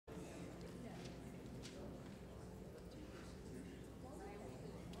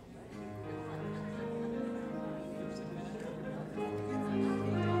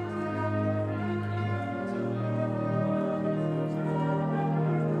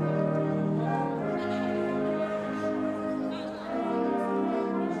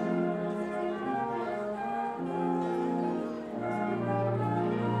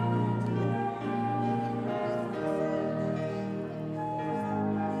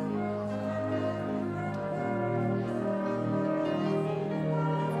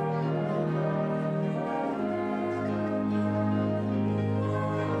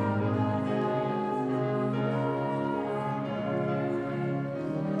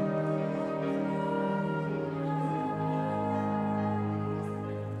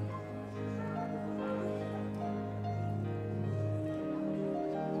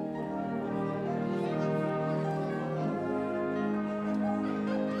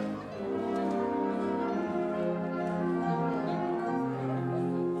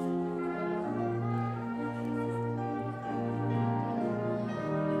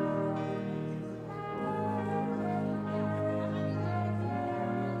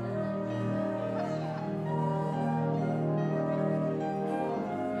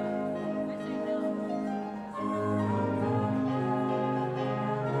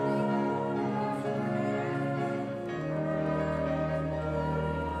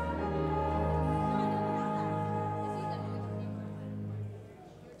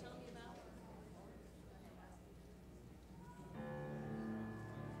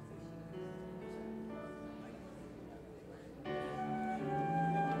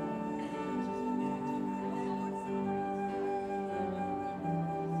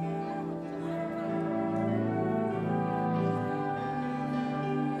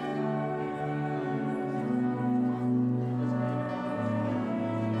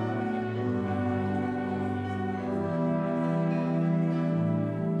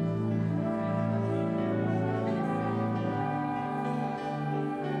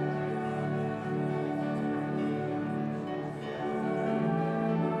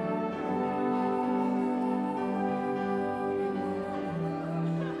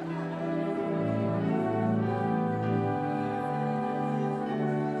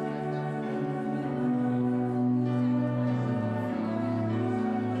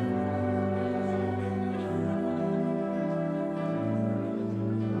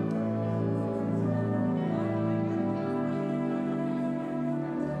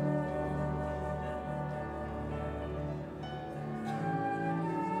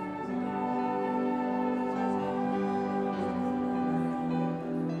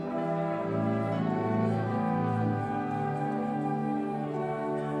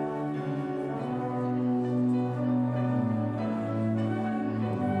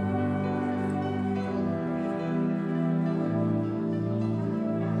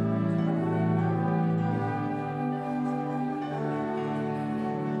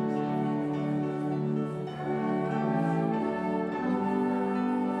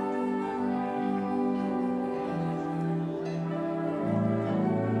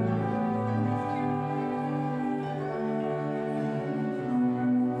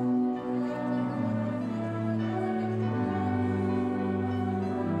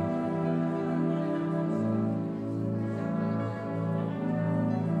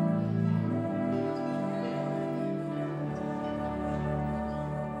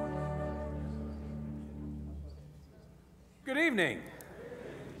evening.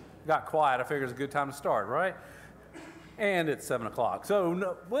 Got quiet. I figured it's a good time to start, right? And it's 7 o'clock.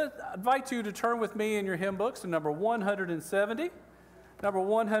 So I invite you to turn with me in your hymn books to number 170. Number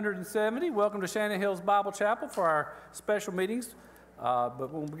 170. Welcome to Shannon Hills Bible Chapel for our special meetings.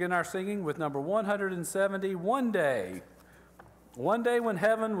 But we'll begin our singing with number 170, One Day. One day when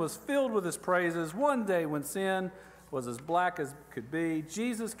heaven was filled with his praises, one day when sin was as black as could be,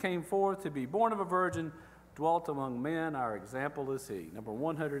 Jesus came forth to be born of a virgin, dwelt among men, our example is he. Number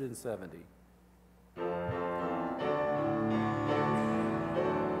 170.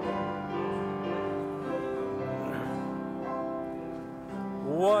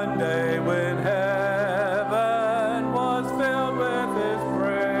 One day when heaven was filled with his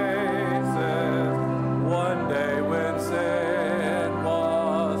praises, one day when sin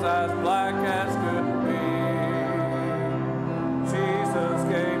was as black as could be, Jesus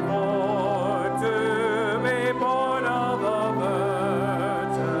came forth to be born of a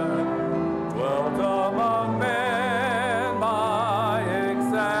virgin, dwelt among men, my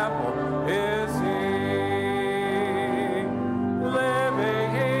example is he. Living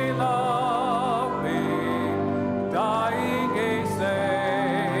he loved me, dying he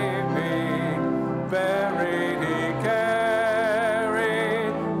saved me, buried he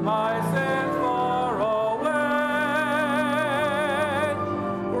carried my sins far away,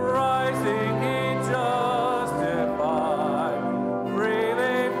 rising he justified,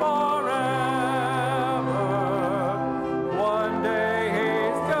 freely forever. One day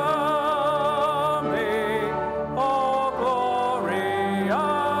he's coming, oh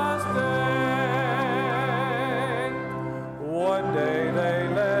glorious day. One day they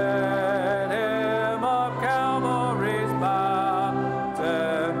led him up Calvary's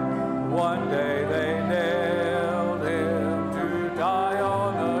mountain. One day they nailed him to die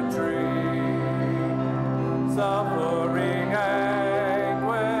on a tree. Suffering,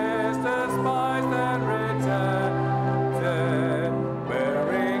 anguish, despised and rejected,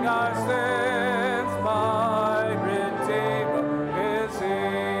 bearing our sins, my Redeemer is he.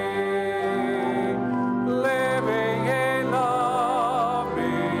 Living he loved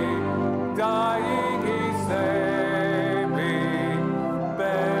me, dying he saved me,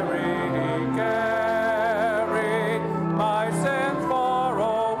 buried he carried my sins far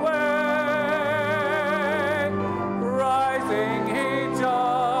away, rising he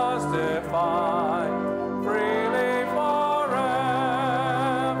justified, freely forever.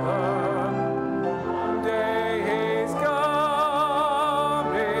 One day he's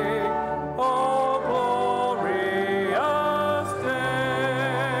coming, oh glorious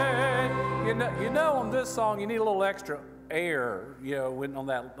day. You know, on this song, you need a little extra air, when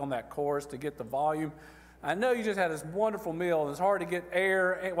on that chorus to get the volume. I know you just had this wonderful meal, and it's hard to get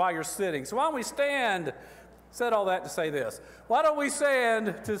air while you're sitting. So why don't we stand? Said all that to say this. Why don't we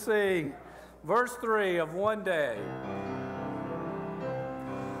stand to sing verse 3 of One Day?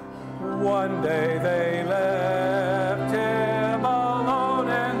 One day they left him alone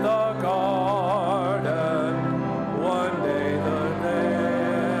in the garden. One day the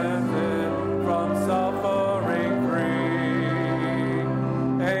desert from suffering free.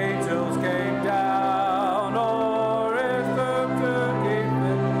 Angels came down o'er his tomb to keep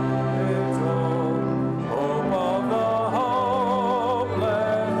vigil. Hope of the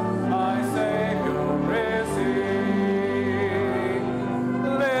hopeless, my Savior is he.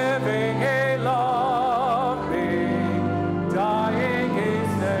 Living he loved me,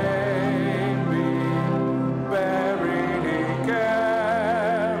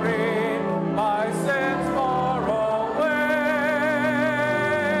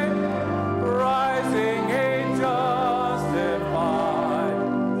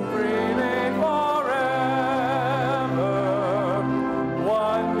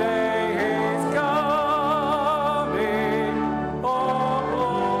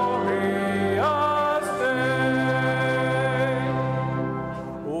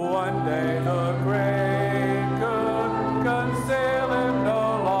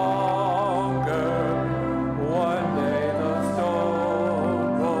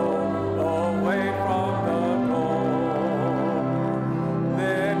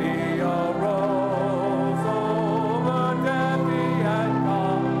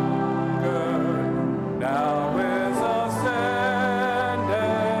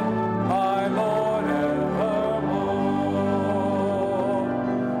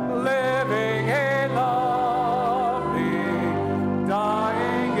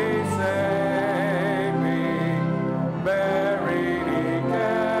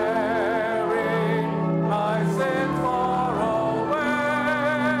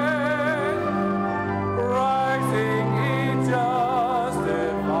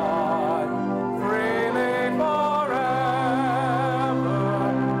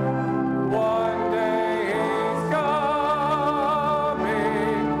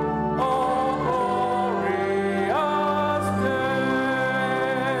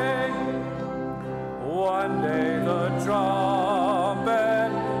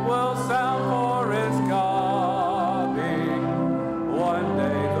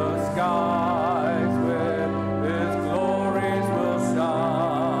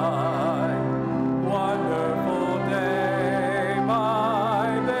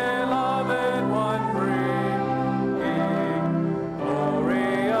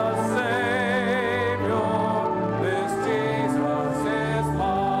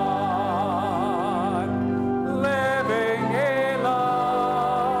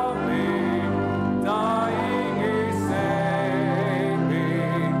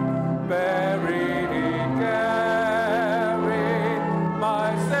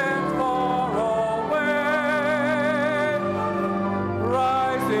 sins far away,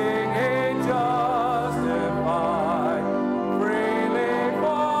 rising He justified, freely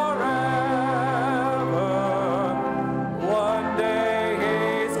forever. One day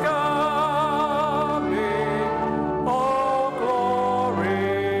He's coming, oh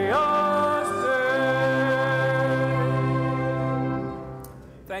glorious day.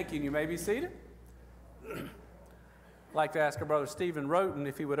 Thank you, and you may be seated. I'd like to ask our brother Stephen Roten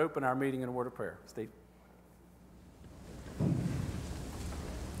if he would open our meeting in a word of prayer. Steve.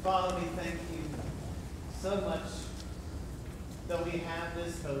 Father, we thank you so much that we have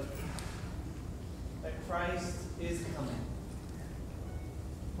this hope that Christ is coming.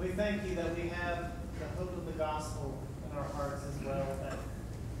 We thank you that we have the hope of the gospel in our hearts as well, that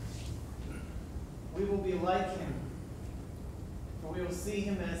we will be like him, for we will see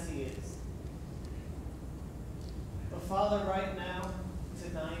him as he is. But Father, right now,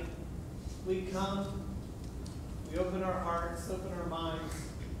 tonight, we come, we open our hearts, open our minds.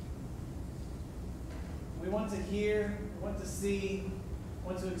 We want to hear, we want to see,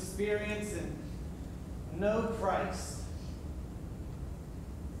 we want to experience and know Christ.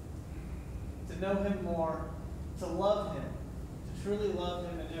 To know him more, to love him, to truly love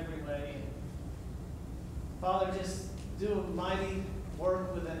him in every way. Father, just do a mighty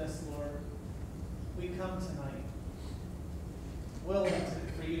work within us, Lord. We come tonight, willing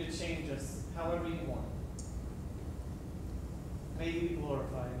for you to change us however you want. May you be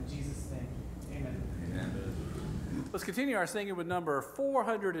glorified in Jesus' name. Amen. Let's continue our singing with number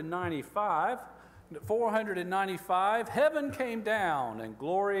 495. 495, Heaven Came Down and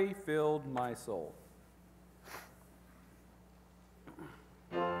Glory Filled My Soul.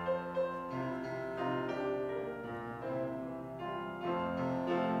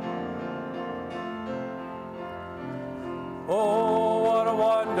 Oh, what a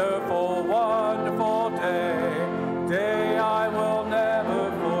wonderful, wonderful day, day I will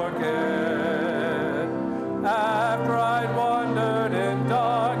never forget. After I'd wandered in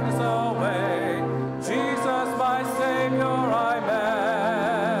darkness away, Jesus, my Savior, I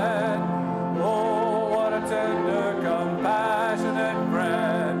met. Oh, what a tender, compassionate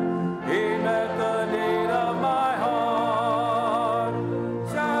friend. He met the need of my heart.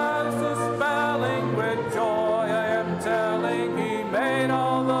 Just dispelling with joy, I am telling, He made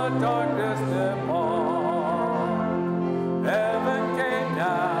all the darkness depart. Heaven came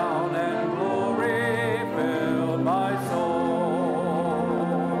down and glory filled my soul.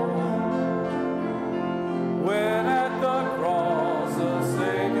 When at the cross the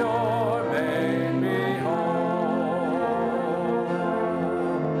Savior made me whole,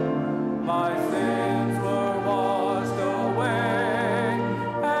 my sins were washed away,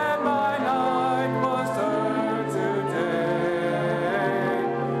 and my night was turned to day.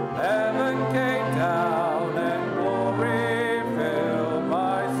 Heaven came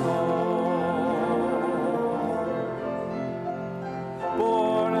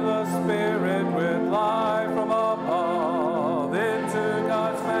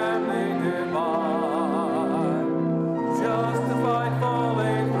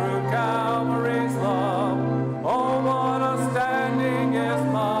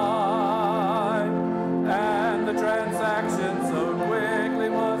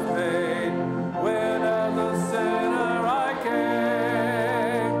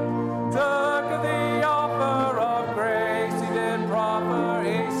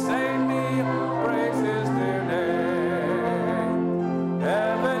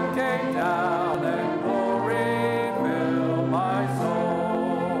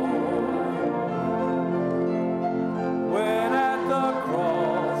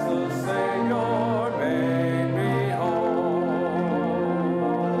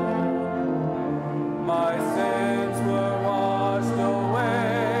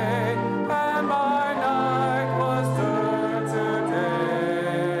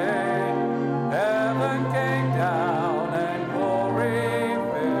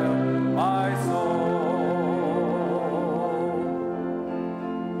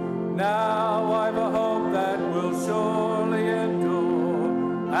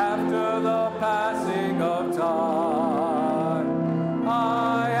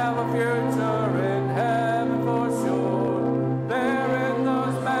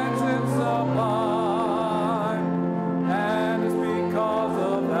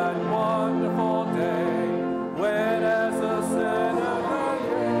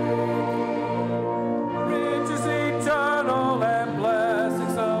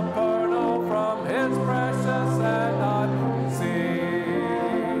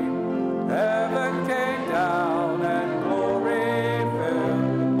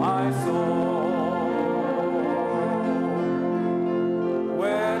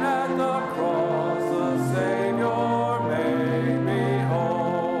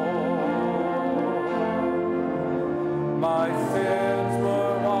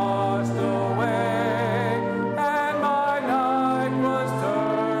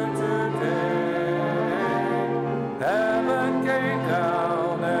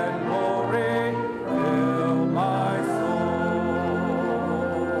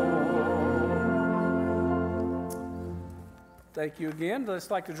Thank you again. I'd just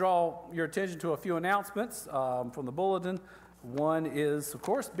like to draw your attention to a few announcements from the bulletin. One is, of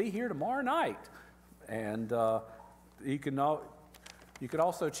course, be here tomorrow night. And you could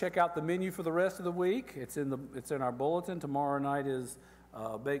also check out the menu for the rest of the week. It's in our bulletin. Tomorrow night is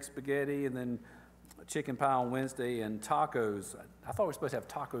baked spaghetti, and then chicken pie on Wednesday, and tacos. I thought we were supposed to have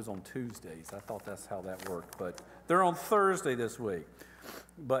tacos on Tuesdays. I thought that's how that worked, but they're on Thursday this week.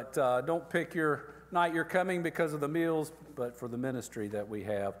 But don't pick your night you're coming because of the meals, but for the ministry that we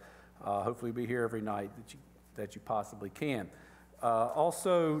have. Hopefully be here every night that you possibly can.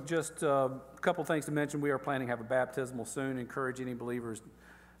 Also, just a couple things to mention. We are planning to have a baptismal soon. Encourage any believers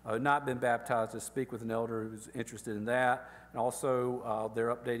not been baptized to speak with an elder who's interested in that. And also,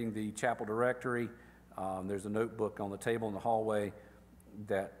 they're updating the chapel directory. There's a notebook on the table in the hallway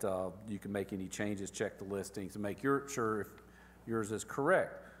that you can make any changes, check the listings, and make sure if yours is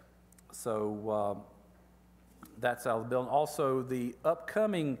correct. So that's out of the building. Also, the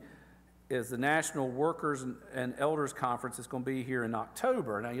upcoming is the National Workers and Elders Conference. It's going to be here in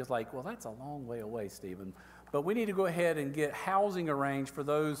October. Now, you're like, well, that's a long way away, Stephen. But we need to go ahead and get housing arranged for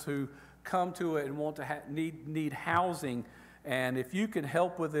those who come to it and want to need housing. And if you can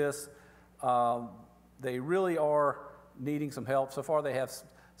help with this, they really are needing some help. So far, they have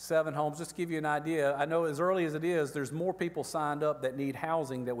 7 homes. Just to give you an idea, I know as early as it is, there's more people signed up that need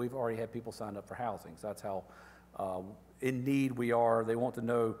housing than we've already had people signed up for housing. So that's how in need we are. They want to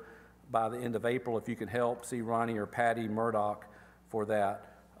know by the end of April if you can help. See Ronnie or Patty Murdoch for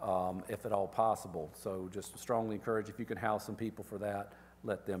that, if at all possible. So just strongly encourage, if you can house some people for that,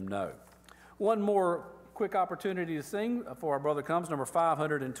 let them know. One more quick opportunity to sing before our brother comes, number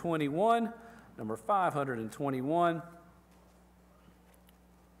 521. Number 521.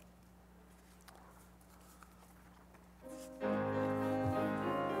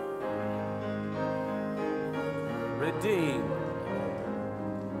 Redeemed.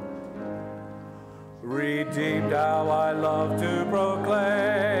 Redeemed, how I love to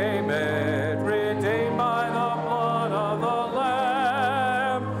proclaim it. Redeemed by the blood of the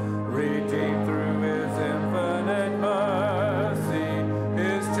Lamb. Redeemed through his infinite mercy.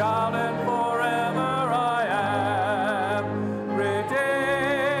 His child and forever I am. Redeemed,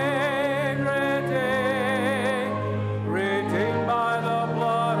 redeemed. Redeemed by the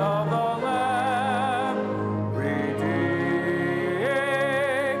blood of the Lamb. Redeemed,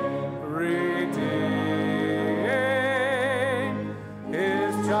 redeemed.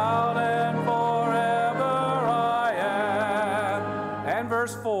 Child and forever I am. And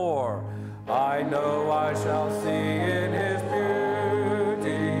verse 4, I know I shall see in his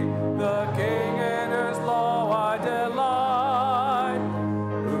beauty the King in whose law I delight,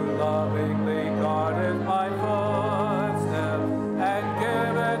 who lovingly guardeth my footsteps and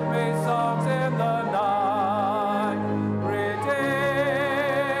giveth me songs in the night. Redeemed,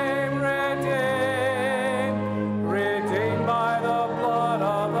 redeemed, redeemed by the blood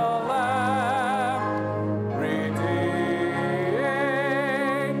of the Lamb. Redeemed,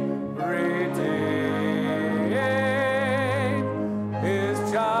 redeemed, his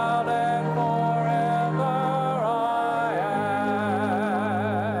child and forever I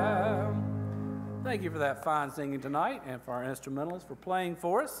am. Thank you for that fine singing tonight, and for our instrumentalists for playing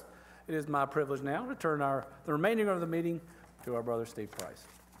for us. It is my privilege now to return the remaining of the meeting to our brother Steve Price.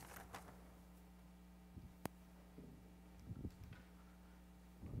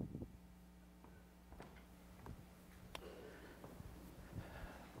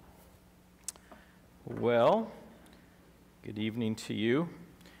 Well, good evening to you.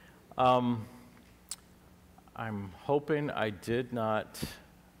 I'm hoping I did not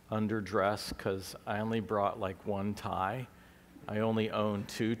underdress because I only brought like one tie. I only own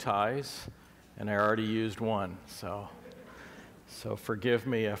 2 ties, and I already used one. So forgive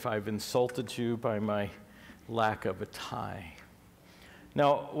me if I've insulted you by my lack of a tie.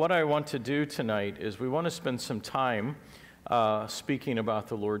 Now, what I want to do tonight is we want to spend some time speaking about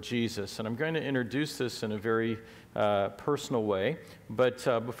the Lord Jesus. And I'm going to introduce this in a very personal way. But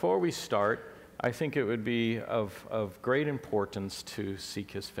before we start, I think it would be of great importance to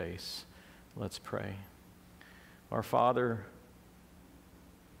seek his face. Let's pray. Our Father,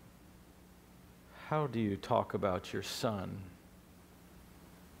 how do you talk about your Son?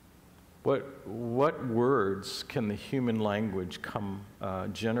 What words can the human language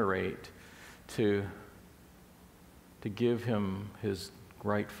generate to give him his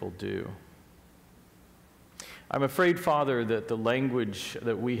rightful due? I'm afraid, Father, that the language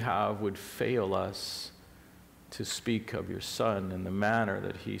that we have would fail us to speak of your Son in the manner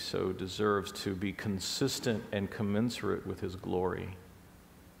that he so deserves, to be consistent and commensurate with his glory.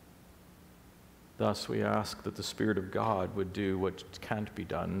 Thus, we ask that the Spirit of God would do what can't be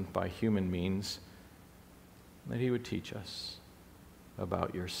done by human means, that he would teach us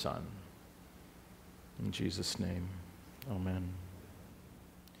about your Son. In Jesus' name, amen.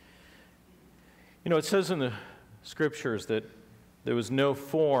 You know, it says in the Scriptures that there was no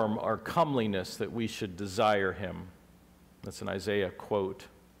form or comeliness that we should desire him. That's an Isaiah quote.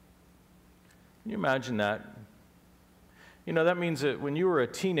 Can you imagine that? You know, that means that when you were a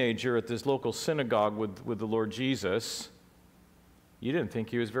teenager at this local synagogue with the Lord Jesus, you didn't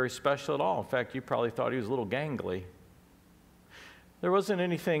think he was very special at all. In fact, you probably thought he was a little gangly. There wasn't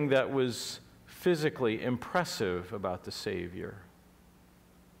anything that was physically impressive about the Savior.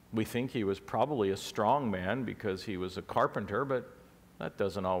 We think he was probably a strong man because he was a carpenter, but that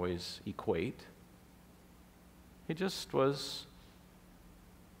doesn't always equate. He just was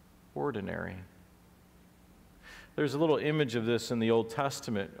ordinary. There's a little image of this in the Old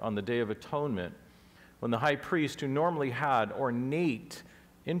Testament on the Day of Atonement, when the high priest, who normally had ornate,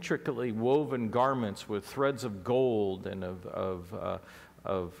 intricately woven garments with threads of gold and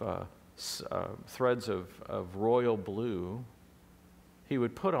threads of royal blue, he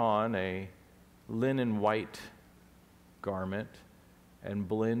would put on a linen white garment and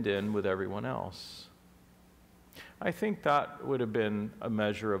blend in with everyone else. I think that would have been a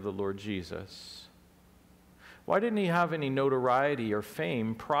measure of the Lord Jesus. Why didn't he have any notoriety or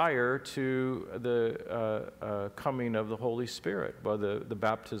fame prior to the coming of the Holy Spirit by the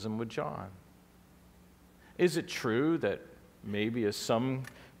baptism with John? Is it true that maybe, as some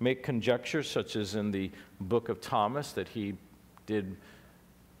make conjectures, such as in the book of Thomas, that he did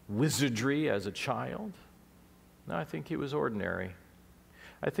wizardry as a child? No, I think he was ordinary.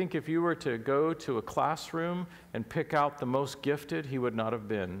 I think if you were to go to a classroom and pick out the most gifted, he would not have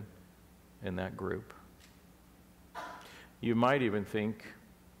been in that group. You might even think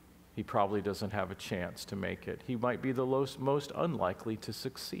he probably doesn't have a chance to make it. He might be the most unlikely to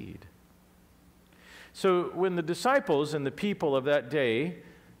succeed. So when the disciples and the people of that day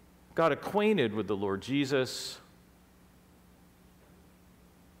got acquainted with the Lord Jesus,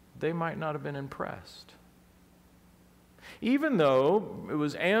 they might not have been impressed. Even though it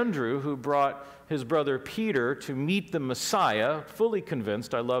was Andrew who brought his brother Peter to meet the Messiah, fully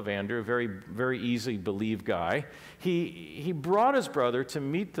convinced, I love Andrew, a very, very easy believe guy. He brought his brother to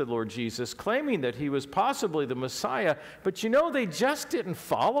meet the Lord Jesus, claiming that he was possibly the Messiah, but you know, they just didn't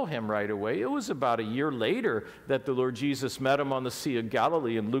follow him right away. It was about a year later that the Lord Jesus met him on the Sea of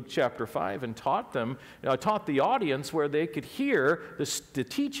Galilee in Luke chapter 5 and taught the audience where they could hear the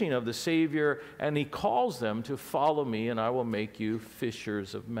teaching of the Savior, and he calls them to follow me and I will make you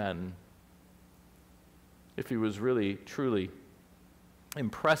fishers of men. If he was really, truly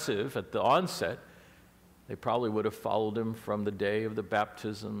impressive at the onset, they probably would have followed him from the days of the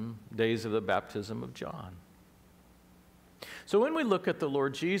baptism of John. So when we look at the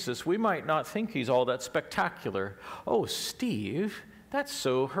Lord Jesus, we might not think he's all that spectacular. Oh, Steve, that's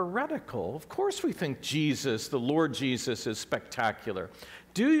so heretical. Of course we think Jesus, the Lord Jesus, is spectacular.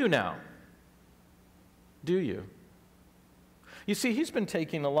 Do you now? Do you? You see, he's been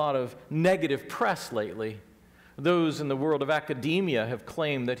taking a lot of negative press lately. Those in the world of academia have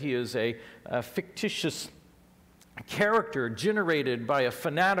claimed that he is a fictitious character generated by a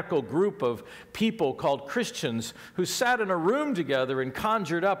fanatical group of people called Christians who sat in a room together and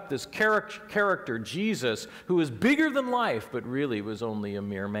conjured up this character, Jesus, who is bigger than life, but really was only a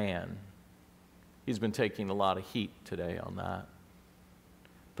mere man. He's been taking a lot of heat today on that.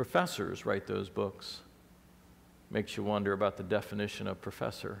 Professors write those books. Makes you wonder about the definition of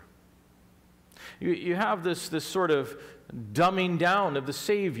professor. You have this sort of dumbing down of the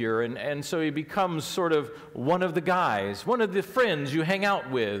Savior, and so he becomes sort of one of the guys, one of the friends you hang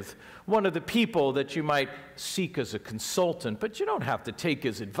out with, one of the people that you might seek as a consultant, but you don't have to take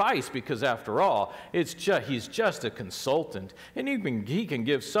his advice because, after all, he's just a consultant, and he can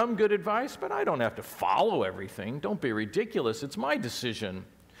give some good advice, but I don't have to follow everything. Don't be ridiculous. It's my decision.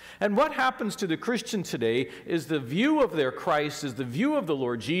 And what happens to the Christian today is the view of their Christ, is the view of the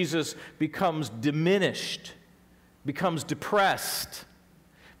Lord Jesus becomes diminished, becomes depressed,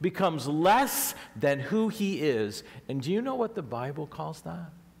 becomes less than who he is. And do you know what the Bible calls that?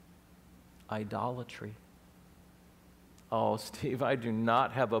 Idolatry. Oh, Steve, I do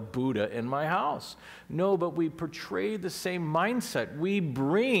not have a Buddha in my house. No, but we portray the same mindset. We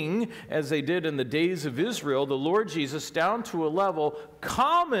bring, as they did in the days of Israel, the Lord Jesus down to a level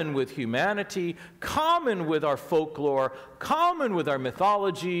common with humanity, common with our folklore, common with our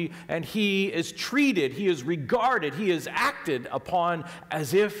mythology, and he is treated, he is regarded, he is acted upon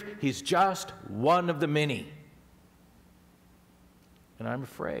as if he's just one of the many. And I'm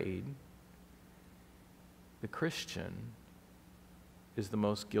afraid the Christian is the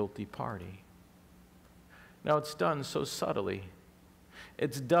most guilty party. Now, it's done so subtly.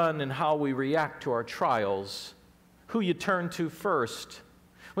 It's done in how we react to our trials, who you turn to first.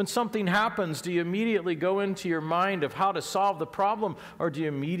 When something happens, do you immediately go into your mind of how to solve the problem, or do you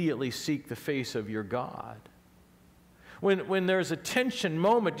immediately seek the face of your God? When there's a tension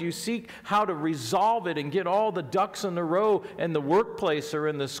moment, do you seek how to resolve it and get all the ducks in a row in the workplace or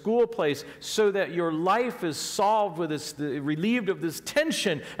in the school place so that your life is solved with this, relieved of this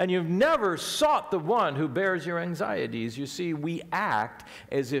tension, and you've never sought the one who bears your anxieties? You see, we act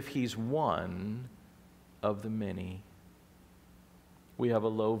as if he's one of the many. We have a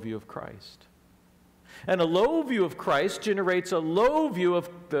low view of Christ. And a low view of Christ generates a low view of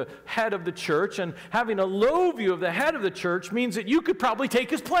the head of the church, and having a low view of the head of the church means that you could probably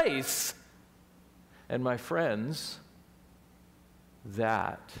take his place. And my friends,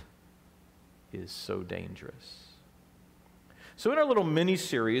 that is so dangerous. So in our little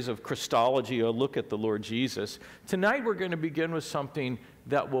mini-series of Christology, a look at the Lord Jesus, tonight we're going to begin with something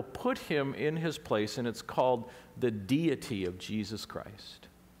that will put him in his place, and it's called the deity of Jesus Christ.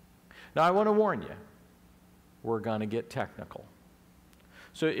 Now, I want to warn you, we're going to get technical.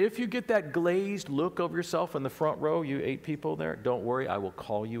 So if you get that glazed look of yourself in the front row, you 8 people there, don't worry, I will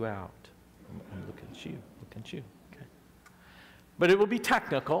call you out. I'm looking at you, okay. But it will be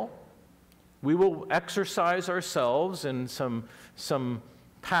technical. We will exercise ourselves in some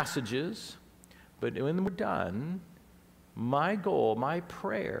passages, but when we're done, my goal, my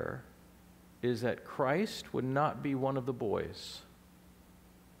prayer is that Christ would not be one of the boys.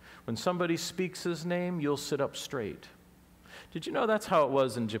 When somebody speaks his name, you'll sit up straight. Did you know that's how it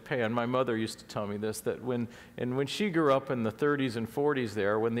was in Japan? My mother used to tell me this, that when she grew up in the 30s and 40s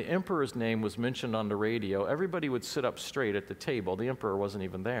there, when the emperor's name was mentioned on the radio, everybody would sit up straight at the table. The emperor wasn't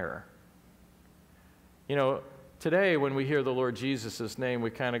even there. You know, today when we hear the Lord Jesus' name,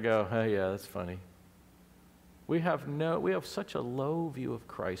 we kind of go, oh yeah, that's funny. We have such a low view of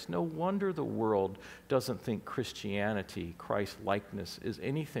Christ. No wonder the world doesn't think Christianity, Christ-likeness, is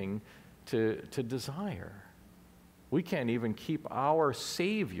anything to desire. We can't even keep our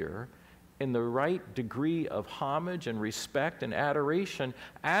Savior in the right degree of homage and respect and adoration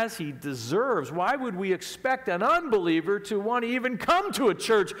as he deserves. Why would we expect an unbeliever to want to even come to a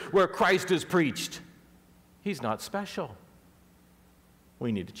church where Christ is preached? He's not special.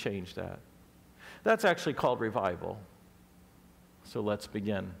 We need to change that. That's actually called revival. So let's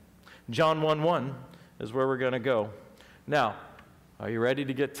begin. John 1:1 is where we're going to go. Now, are you ready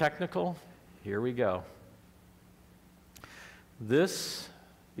to get technical? Here we go. This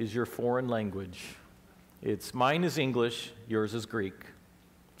is your foreign language. Mine is English, yours is Greek.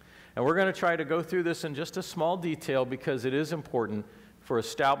 And we're going to try to go through this in just a small detail because it is important for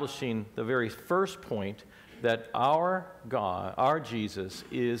establishing the very first point that our God, our Jesus,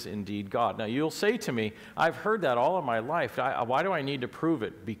 is indeed God. Now, you'll say to me, I've heard that all of my life. Why do I need to prove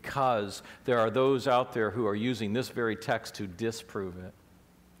it? Because there are those out there who are using this very text to disprove it.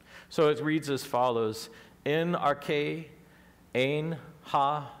 So it reads as follows: En arche, ein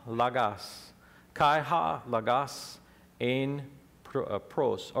ha lagos, kai ha lagos, ein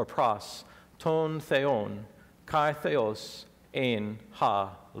pros, ton theon, kai theos, ein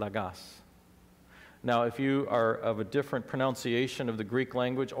ha lagos. Now, if you are of a different pronunciation of the Greek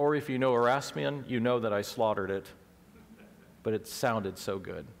language, or if you know Erasmian, you know that I slaughtered it, but it sounded so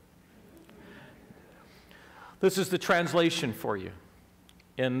good. This is the translation for you,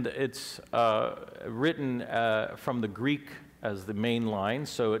 and it's written from the Greek as the main line,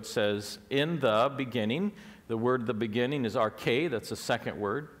 so it says, in the beginning. The word the beginning is arche, that's the second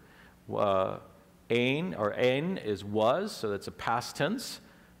word. Ein, or en, is was, so that's a past tense.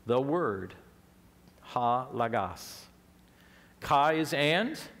 The word. Ha lagos. Kai is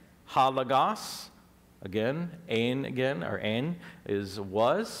and, ha lagos, again, ein again, or en is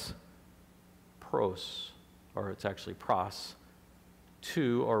was, pros, or it's actually pros,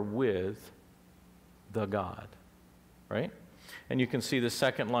 to or with the God, right? And you can see the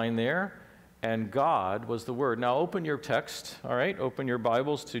second line there, and God was the Word. Now open your text, all right? Open your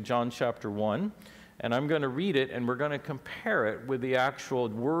Bibles to John chapter 1. And I'm going to read it, and we're going to compare it with the actual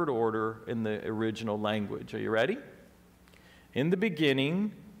word order in the original language. Are you ready? In the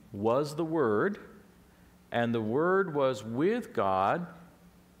beginning was the Word, and the Word was with God,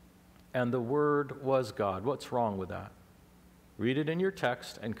 and the Word was God. What's wrong with that? Read it in your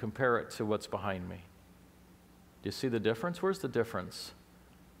text and compare it to what's behind me. Do you see the difference? Where's the difference?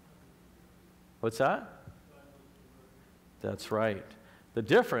 What's that? That's right. The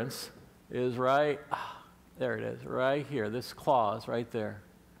difference is right, there it is, right here, this clause right there.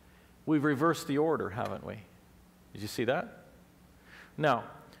 We've reversed the order, haven't we? Did you see that? Now,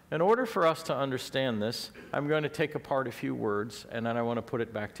 in order for us to understand this, I'm going to take apart a few words, and then I want to put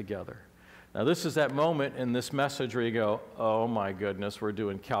it back together. Now, this is that moment in this message where you go, oh my goodness, we're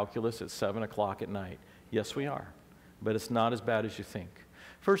doing calculus at 7 o'clock at night. Yes, we are, but it's not as bad as you think.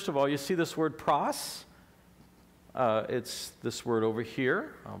 First of all, you see this word pros? It's this word over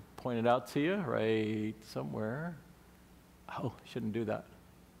here. I'll point it out to you right somewhere. Oh, shouldn't do that.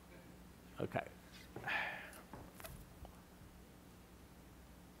 Okay.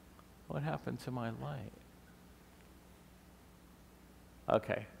 What happened to my light?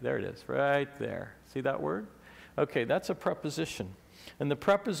 Okay, there it is, right there. See that word? Okay, that's a preposition. And the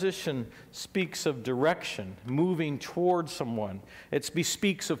preposition speaks of direction, moving towards someone. It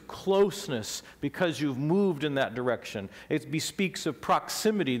speaks of closeness because you've moved in that direction. It bespeaks of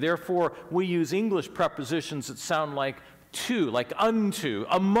proximity. Therefore, we use English prepositions that sound like to, like unto,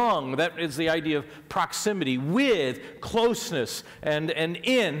 among. That is the idea of proximity, with, closeness, and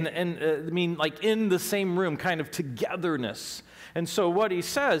in, and I mean like in the same room, kind of togetherness. And so what he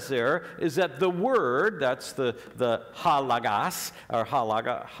says there is that the word, that's the halagos, or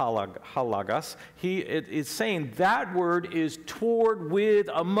halagos, it is saying that word is toward, with,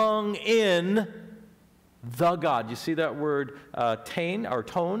 among, in the God. You see that word tain, or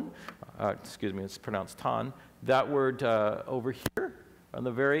tone? Excuse me, it's pronounced ton. That word over here on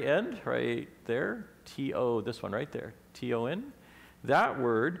the very end, right there, T-O, this one right there, T-O-N. That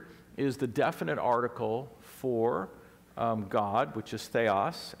word is the definite article for God, which is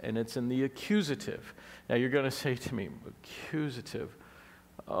theos, and it's in the accusative. Now you're going to say to me, accusative,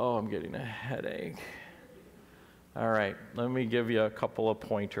 oh, I'm getting a headache. All right, let me give you a couple of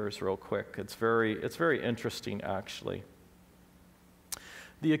pointers real quick. It's very interesting, actually.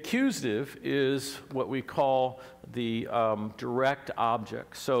 The accusative is what we call the direct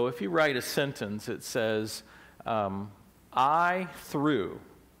object. So if you write a sentence, it says, I threw.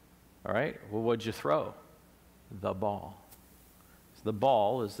 All right, well, what'd you throw? The ball. So the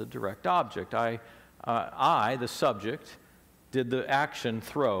ball is the direct object. I, the subject, did the action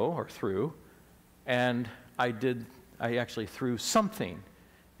throw or threw, and I actually threw something,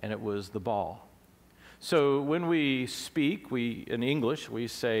 and it was the ball. So when we speak, in English, we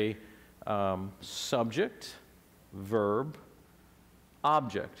say subject, verb,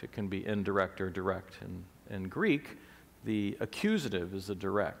 object. It can be indirect or direct. In Greek, the accusative is the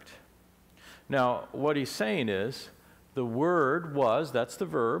direct. Now, what he's saying is, the word was, that's the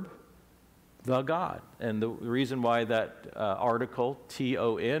verb, the God. And the reason why that article,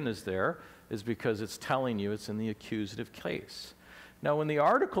 T-O-N, is there is because it's telling you it's in the accusative case. Now, when the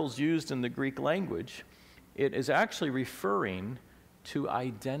article's used in the Greek language, it is actually referring to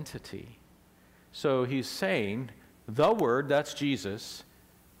identity. So he's saying, the word, that's Jesus,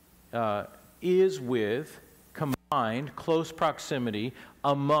 is with, combined, close proximity,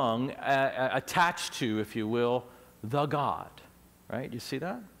 among, attached to, if you will, the God. Right? You see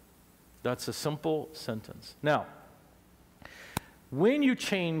that? That's a simple sentence. Now, when you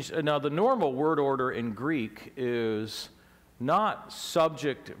change, now the normal word order in Greek is not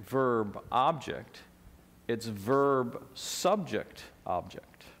subject, verb, object. It's verb, subject,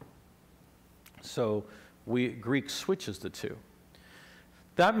 object. So Greek switches the two.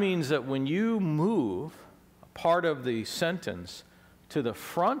 That means that when you move part of the sentence to the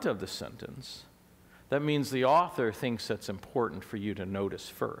front of the sentence, that means the author thinks that's important for you to notice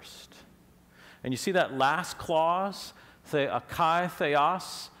first. And you see that last clause, kai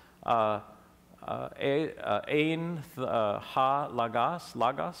theos, ein ha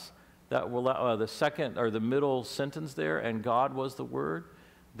lagos, that will the second or the middle sentence there, and God was the word.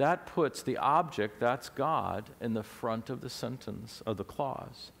 That puts the object, that's God, in the front of the sentence, of the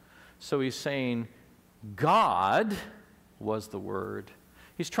clause. So he's saying, God was the word.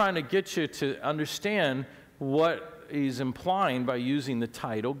 He's trying to get you to understand what he's implying by using the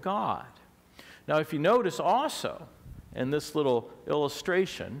title God. Now, if you notice also, in this little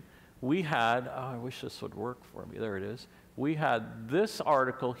illustration, we had, oh, I wish this would work for me. There it is. We had this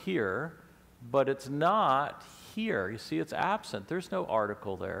article here, but it's not here. You see, it's absent. There's no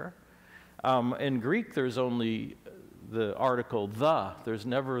article there. In Greek, there's only the article the. There's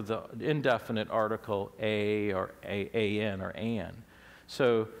never the indefinite article a or an or an.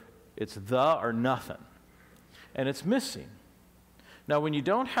 So it's the or nothing. And it's missing. Now, when you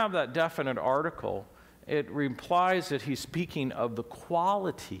don't have that definite article, it implies that he's speaking of the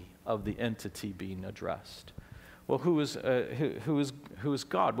quality of the entity being addressed. Well, who is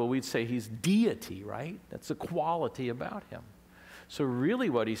God? Well, we'd say he's deity, right? That's the quality about him. So really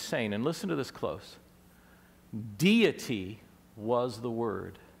what he's saying, and listen to this close, deity was the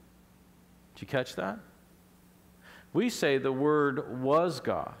word. Did you catch that? We say the Word was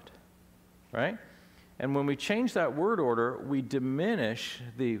God, right? And when we change that word order, we diminish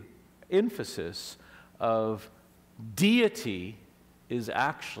the emphasis of deity is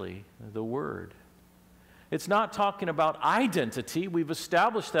actually the Word. It's not talking about identity. We've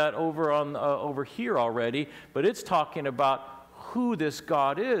established that over here already, but it's talking about who this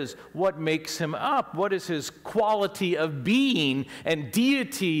God is, what makes him up, what is his quality of being, and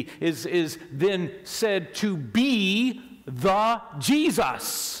deity is then said to be the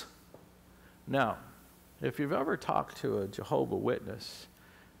Jesus. Now, if you've ever talked to a Jehovah's Witness,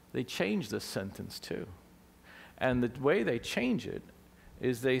 they change this sentence too. And the way they change it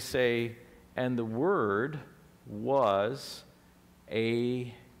is they say, and the Word was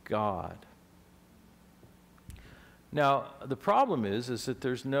a God. Now, the problem is that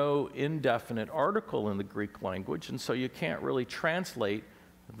there's no indefinite article in the Greek language, and so you can't really translate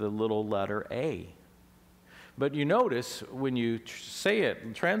the little letter A. But you notice when you say it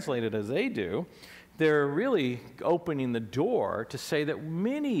and translate it as they do, they're really opening the door to say that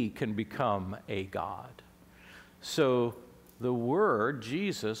many can become a God. So the Word,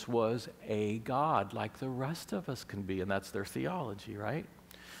 Jesus, was a God like the rest of us can be, and that's their theology, right?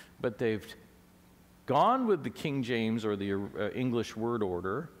 But they've gone with the King James or the English word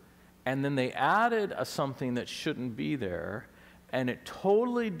order, and then they added something that shouldn't be there, and it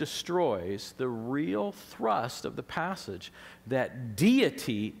totally destroys the real thrust of the passage, that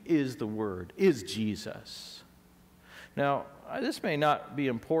deity is the Word, is Jesus. Now, this may not be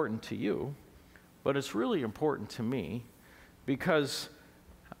important to you, but it's really important to me, because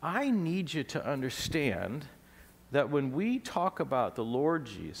I need you to understand that when we talk about the Lord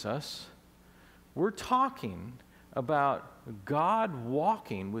Jesus, we're talking about God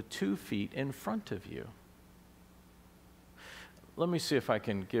walking with 2 feet in front of you. Let me see if I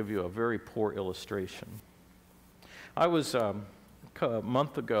can give you a very poor illustration. I was a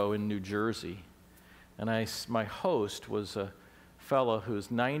month ago in New Jersey, and my host was a fellow who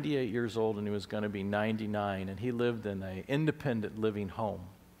was 98 years old, and he was going to be 99, and he lived in an independent living home.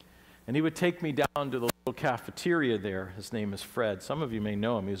 And he would take me down to the little cafeteria there. His name is Fred. Some of you may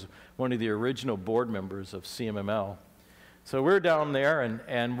know him. He was one of the original board members of CMML. So we're down there,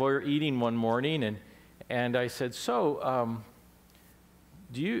 and we're eating one morning, and I said, so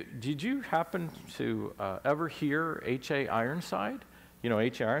did you happen to ever hear H.A. Ironside? You know,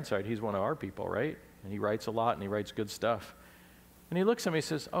 H.A. Ironside, he's one of our people, right? And he writes a lot, and he writes good stuff. And he looks at me and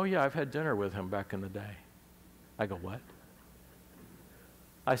says, oh, yeah, I've had dinner with him back in the day. I go, what?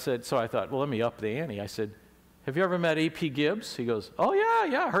 I said, so I thought, well, let me up the ante. I said, have you ever met A.P. Gibbs? He goes, oh,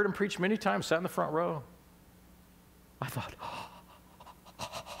 yeah, I heard him preach many times, sat in the front row. I thought,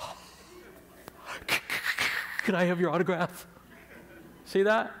 can I have your autograph? See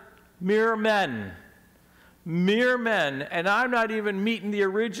that? Mere men. Mere men. And I'm not even meeting the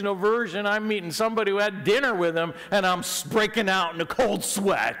original version. I'm meeting somebody who had dinner with him, and I'm breaking out in a cold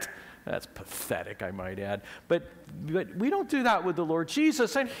sweat. That's pathetic, I might add. But we don't do that with the Lord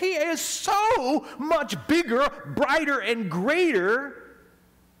Jesus, and he is so much bigger, brighter, and greater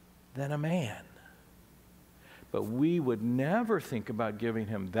than a man. But we would never think about giving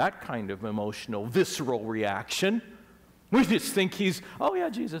him that kind of emotional, visceral reaction. We just think he's, oh yeah,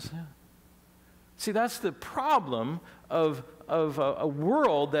 Jesus. Yeah. See, that's the problem of a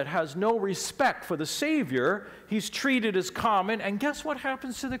world that has no respect for the Savior. He's treated as common, and guess what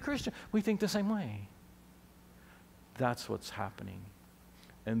happens to the Christian? We think the same way. That's what's happening.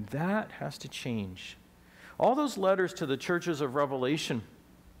 And that has to change. All those letters to the churches of Revelation,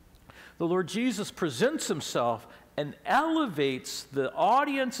 the Lord Jesus presents himself and elevates the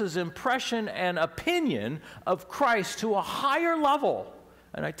audience's impression and opinion of Christ to a higher level.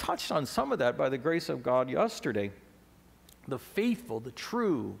 And I touched on some of that by the grace of God yesterday. The faithful, the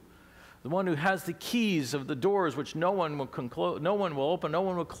true, the one who has the keys of the doors which no one will open, no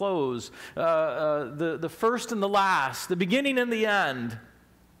one will close, the first and the last, the beginning and the end.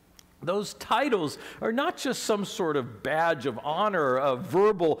 Those titles are not just some sort of badge of honor, a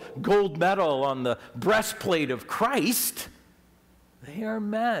verbal gold medal on the breastplate of Christ. They are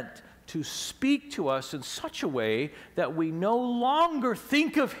meant to speak to us in such a way that we no longer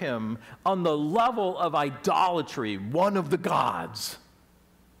think of him on the level of idolatry, one of the gods,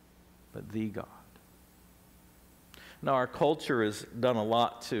 but the God. Now, our culture has done a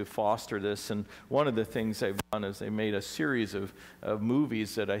lot to foster this, and one of the things they've done is they made a series of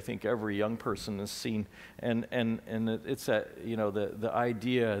movies that I think every young person has seen, and it's that, you know, the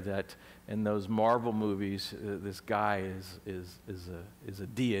idea that in those Marvel movies, this guy is a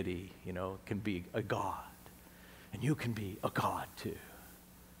deity, you know, can be a god, and you can be a god too.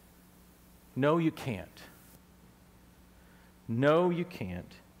 No, you can't. No, you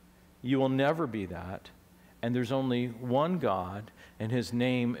can't. You will never be that. And there's only one God, and his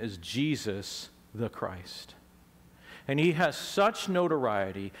name is Jesus the Christ. And he has such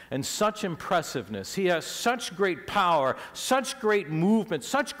notoriety and such impressiveness. He has such great power, such great movement,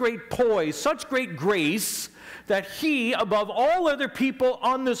 such great poise, such great grace, that he, above all other people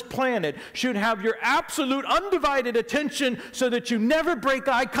on this planet, should have your absolute undivided attention so that you never break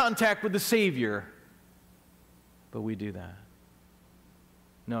eye contact with the Savior. But we do that.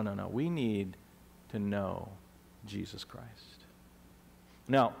 No. We need to know Jesus Christ.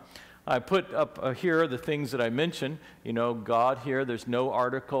 Now, I put up here the things that I mentioned. You know, God here, there's no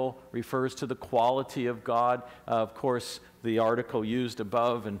article, refers to the quality of God. Of course, the article used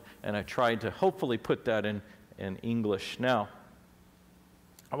above, and I tried to hopefully put that in English. Now,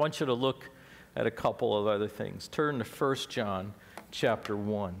 I want you to look at a couple of other things. Turn to 1 John chapter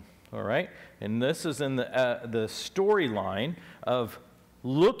 1, all right? And this is in the storyline of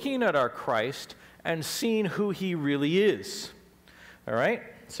looking at our Christ and seeing who he really is, all right?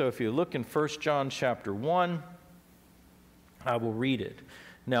 So if you look in 1 John chapter 1, I will read it.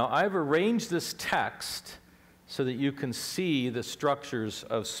 Now, I've arranged this text so that you can see the structures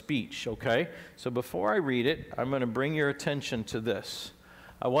of speech, okay? So before I read it, I'm going to bring your attention to this.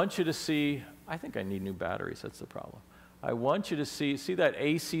 I want you to see, I think I need new batteries, that's the problem. I want you to see that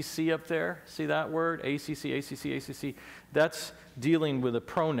ACC up there? See that word? ACC. That's dealing with a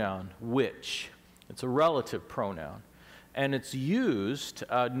pronoun, which. It's a relative pronoun. And it's used,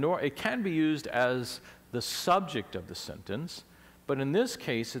 it can be used as the subject of the sentence, but in this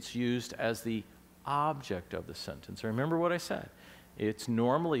case, it's used as the object of the sentence. Remember what I said? It's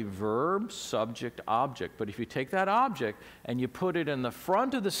normally verb, subject, object. But if you take that object and you put it in the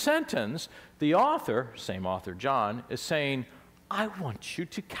front of the sentence, the author, same author John, is saying, I want you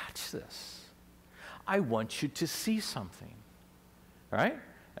to catch this. I want you to see something. Right?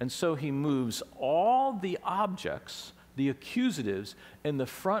 And so he moves all the objects, the accusatives, in the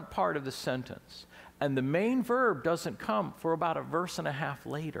front part of the sentence. And the main verb doesn't come for about a verse and a half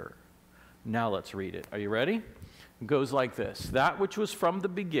later. Now let's read it. Are you ready? It goes like this. That which was from the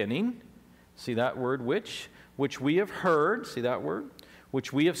beginning, see that word which we have heard, see that word,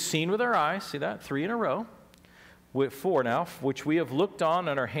 which we have seen with our eyes, see that, 3 in a row, with 4 now, which we have looked on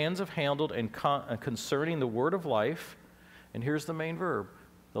and our hands have handled, and concerning the word of life. And here's the main verb.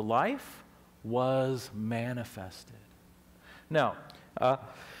 The life was manifested. Now,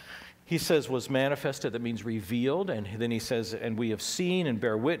 he says was manifested, that means revealed, and then he says, and we have seen and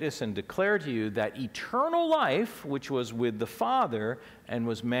bear witness and declare to you that eternal life, which was with the Father and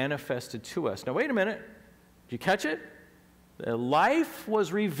was manifested to us. Now, wait a minute. Did you catch it? The life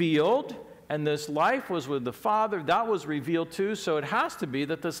was revealed, and this life was with the Father. That was revealed too, so it has to be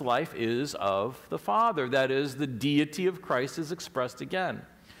that this life is of the Father. That is, the deity of Christ is expressed again.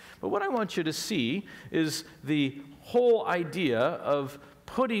 But what I want you to see is the whole idea of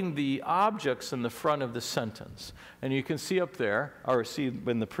putting the objects in the front of the sentence. And you can see up there, or see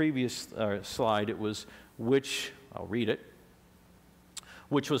in the previous slide, it was which, I'll read it,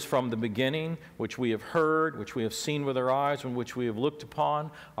 which was from the beginning, which we have heard, which we have seen with our eyes, and which we have looked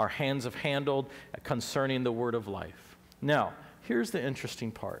upon, our hands have handled, concerning the word of life. Now, here's the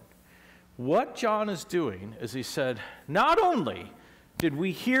interesting part. What John is doing is he said, not only did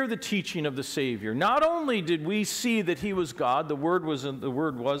we hear the teaching of the Savior, not only did we see that he was God, the Word was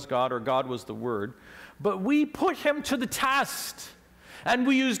God, or God was the Word, but we put him to the test. And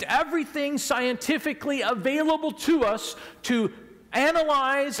we used everything scientifically available to us to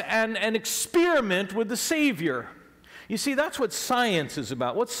analyze and experiment with the Savior. You see, that's what science is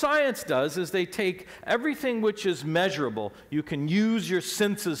about. What science does is they take everything which is measurable. You can use your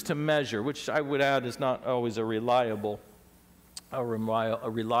senses to measure, which I would add is not always a reliable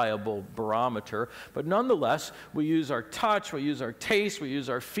barometer. But nonetheless, we use our touch, we use our taste, we use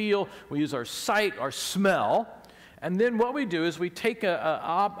our feel, we use our sight, our smell. And then what we do is we take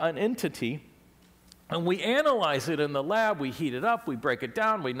an entity and we analyze it in the lab, we heat it up, we break it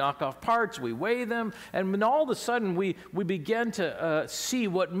down, we knock off parts, we weigh them, and then all of a sudden we begin to see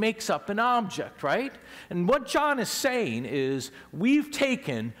what makes up an object, right? And what John is saying is we've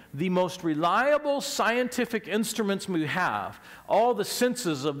taken the most reliable scientific instruments we have, all the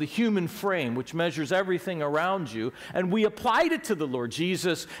senses of the human frame, which measures everything around you, and we applied it to the Lord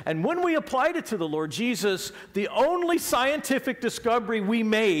Jesus. And when we applied it to the Lord Jesus, the only scientific discovery we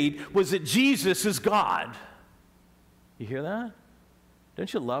made was that Jesus is God. You hear that?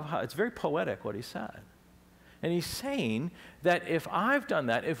 Don't you love how it's very poetic what he said? And he's saying that if I've done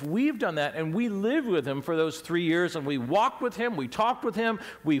that, if we've done that, and we lived with him for those 3 years, and we walked with him, we talked with him,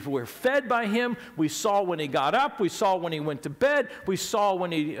 we were fed by him, we saw when he got up, we saw when he went to bed, we saw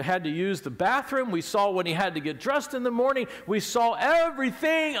when he had to use the bathroom, we saw when he had to get dressed in the morning, we saw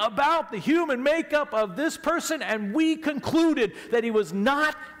everything about the human makeup of this person, and we concluded that he was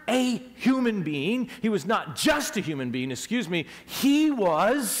not a human being. He was not just a human being, he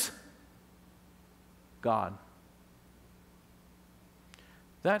was God.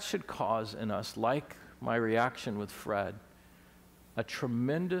 That should cause in us, like my reaction with Fred, a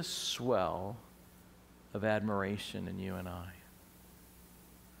tremendous swell of admiration in you and I.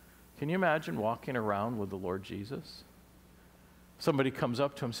 Can you imagine walking around with the Lord Jesus? Somebody comes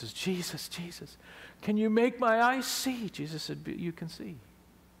up to him and says, Jesus, Jesus, can you make my eyes see? Jesus said, you can see.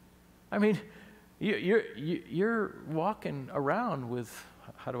 I mean, you're walking around with,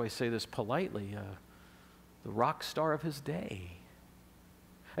 how do I say this politely, the rock star of his day.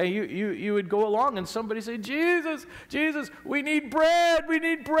 And you would go along and somebody say, Jesus, Jesus, we need bread, we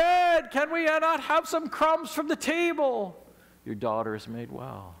need bread. Can we not have some crumbs from the table? Your daughter is made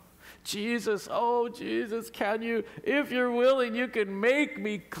well. Jesus, oh Jesus, can you, if you're willing, you can make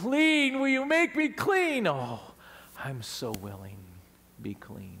me clean. Will you make me clean? Oh, I'm so willing. Be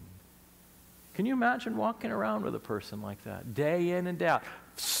clean. Can you imagine walking around with a person like that, day in and day out?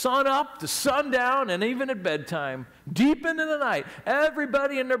 Sun up to sundown, and even at bedtime, deep into the night,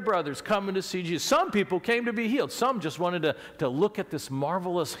 everybody and their brothers coming to see Jesus. Some people came to be healed. Some just wanted to look at this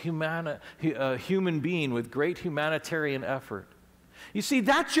marvelous human being with great humanitarian effort. You see,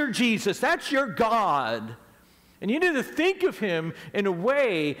 that's your Jesus. That's your God. And you need to think of him in a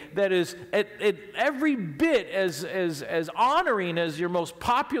way that is at every bit as honoring as your most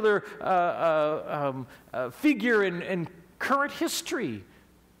popular figure in current history.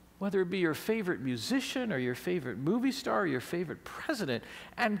 Whether it be your favorite musician or your favorite movie star or your favorite president.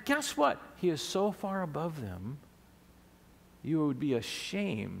 And guess what? He is so far above them, you would be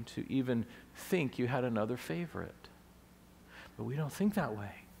ashamed to even think you had another favorite. But we don't think that way.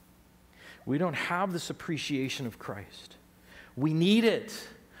 We don't have this appreciation of Christ. We need it.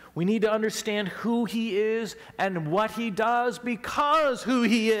 We need to understand who he is and what he does because who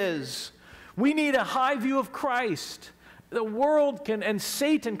he is. We need a high view of Christ. The world and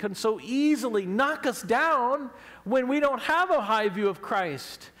Satan can so easily knock us down when we don't have a high view of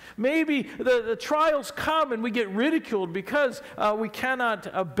Christ. Maybe the trials come and we get ridiculed because we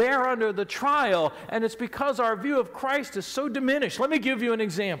cannot bear under the trial, and it's because our view of Christ is so diminished. Let me give you an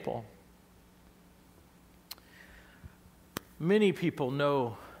example. Many people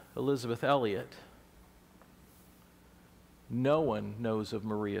know Elisabeth Elliot. No one knows of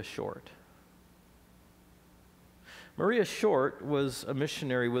Maria Short. Maria Short was a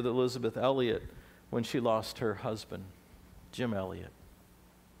missionary with Elisabeth Elliot when she lost her husband, Jim Elliot.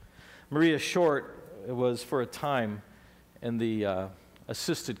 Maria Short was for a time in the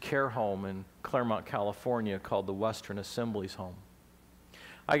assisted care home in Claremont, California called the Western Assemblies Home.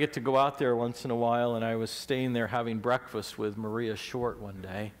 I get to go out there once in a while, and I was staying there having breakfast with Maria Short one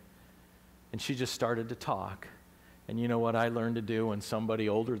day, and she just started to talk. And you know what I learned to do when somebody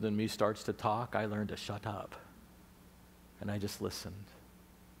older than me starts to talk? I learned to shut up. And I just listened.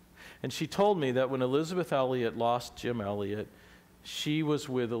 And she told me that when Elisabeth Elliot lost Jim Elliot, she was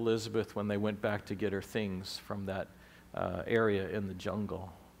with Elisabeth when they went back to get her things from that area in the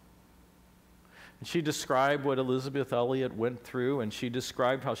jungle. And she described what Elisabeth Elliot went through, and she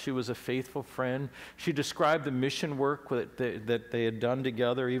described how she was a faithful friend. She described the mission work that they had done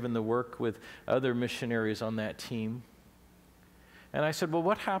together, even the work with other missionaries on that team. And I said, well,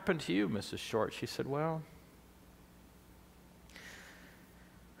 what happened to you, Mrs. Short? She said, well,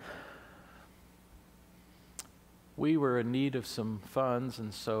 we were in need of some funds,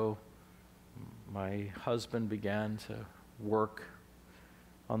 and so my husband began to work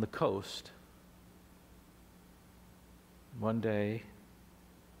on the coast. One day,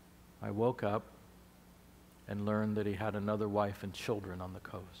 I woke up and learned that he had another wife and children on the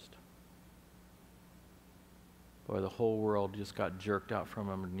coast. Boy, the whole world just got jerked out from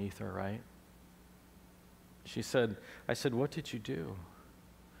underneath her, right? I said, what did you do?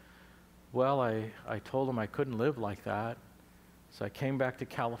 Well, I told him I couldn't live like that, so I came back to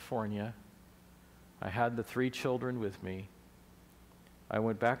California. I had the 3 children with me. I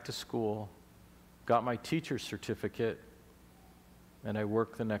went back to school, got my teacher's certificate, and I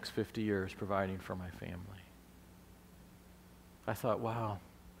worked the next 50 years providing for my family. I thought, wow,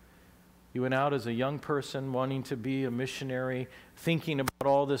 you went out as a young person wanting to be a missionary, thinking about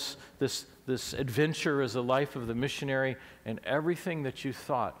all this adventure as a life of the missionary, and everything that you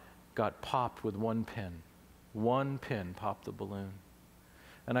thought got popped with one pen. One pin popped the balloon.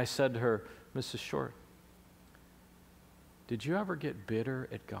 And I said to her, Mrs. Short, did you ever get bitter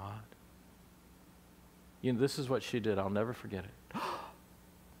at God? You know, this is what she did. I'll never forget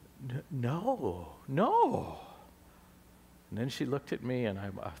it. No. And then she looked at me, and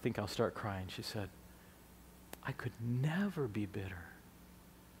I think I'll start crying. She said, I could never be bitter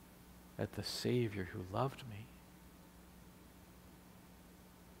at the Savior who loved me.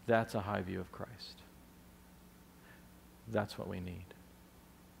 That's a high view of Christ. That's what we need.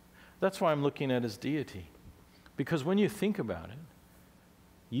 That's why I'm looking at his deity. Because when you think about it,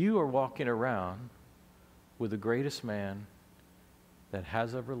 you are walking around with the greatest man that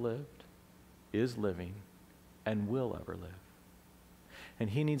has ever lived, is living, and will ever live. And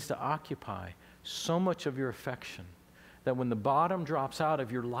he needs to occupy so much of your affection that when the bottom drops out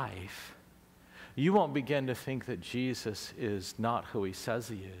of your life, you won't begin to think that Jesus is not who he says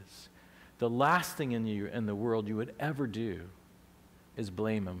he is. The last thing in the world you would ever do is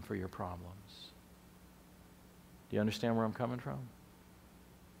blame him for your problems. Do you understand where I'm coming from?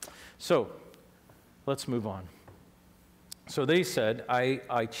 So, let's move on. So they said,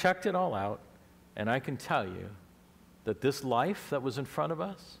 I checked it all out, and I can tell you that this life that was in front of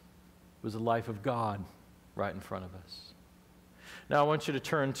us was the life of God right in front of us. Now I want you to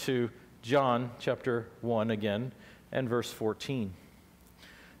turn to John chapter 1 again and verse 14.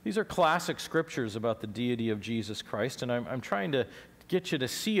 These are classic scriptures about the deity of Jesus Christ, and I'm trying to get you to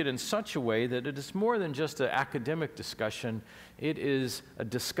see it in such a way that it is more than just an academic discussion. It is a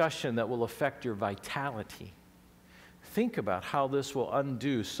discussion that will affect your vitality. Think about how this will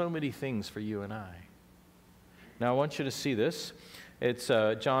undo so many things for you and I. Now I want you to see this. It's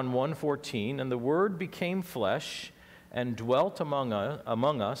John 1:14, and the Word became flesh and dwelt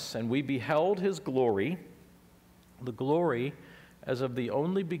among us, and we beheld his glory, the glory as of the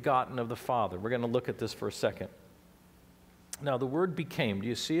only begotten of the Father. We're going to look at this for a second. Now the Word became, do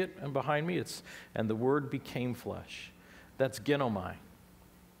you see it? And behind me, and the Word became flesh. That's genomai.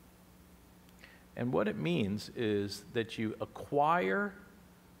 And what it means is that you acquire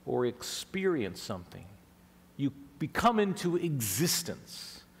or experience something. You become into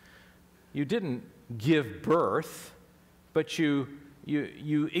existence. You didn't give birth, but you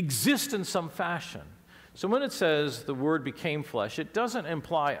exist in some fashion. So when it says the Word became flesh, it doesn't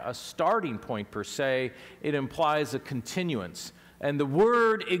imply a starting point per se. It implies a continuance. And the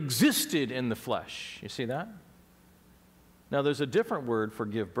Word existed in the flesh. You see that? Now there's a different word for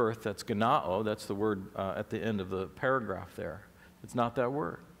give birth. That's genao. That's the word at the end of the paragraph there. It's not that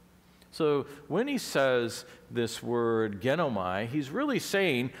word. So when he says this word genomai, he's really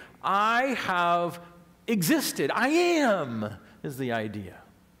saying, I have existed. I am, is the idea.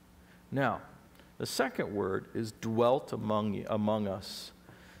 Now, the second word is dwelt among us.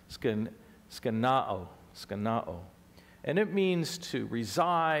 Skenao. And it means to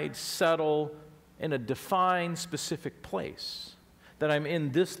reside, settle in a defined, specific place. That I'm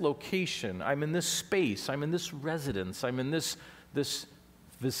in this location, I'm in this space, I'm in this residence, I'm in this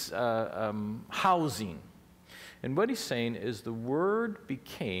housing. And what he's saying is the Word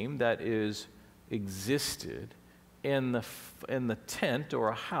became, that is, existed in the tent or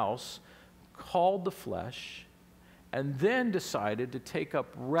a house called the flesh, and then decided to take up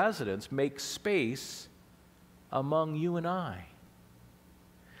residence, make space among you and I.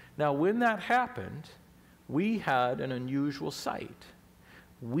 Now, when that happened, we had an unusual sight.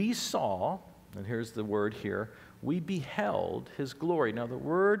 We saw, and here's the word here, we beheld his glory. Now, the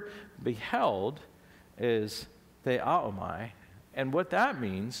word beheld is theaomai, and what that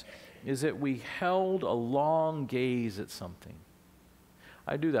means is that we held a long gaze at something.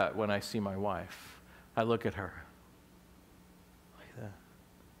 I do that when I see my wife. I look at her. Like that.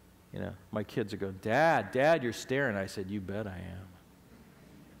 You know, my kids are going, Dad, you're staring. I said, you bet I am.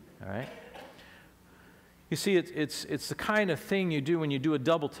 All right? You see, it's the kind of thing you do when you do a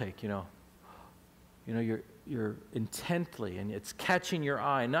double take, you know. You know, you're intently, and it's catching your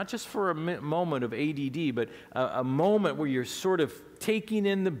eye, not just for a moment of ADD, but a moment where you're sort of taking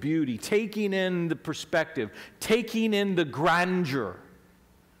in the beauty, taking in the perspective, taking in the grandeur.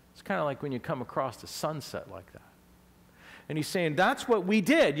 It's kind of like when you come across the sunset like that. And he's saying that's what we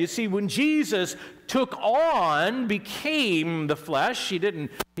did. You see, when Jesus became the flesh,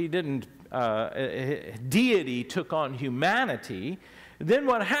 deity took on humanity. Then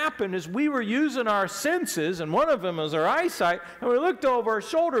what happened is we were using our senses, and one of them was our eyesight, and we looked over our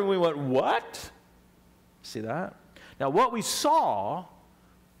shoulder and we went, what? See that? Now what we saw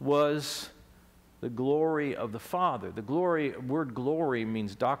was the glory of the Father. The word glory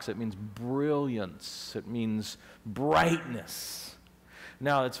means doxa. It means brilliance. It means brightness.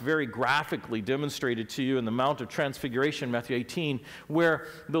 Now, it's very graphically demonstrated to you in the Mount of Transfiguration, Matthew 18, where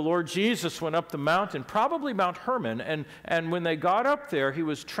the Lord Jesus went up the mountain, probably Mount Hermon, and when they got up there, he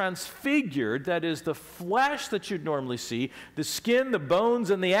was transfigured. That is, the flesh that you'd normally see, the skin, the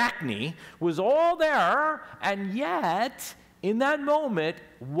bones, and the acne was all there, and yet, in that moment,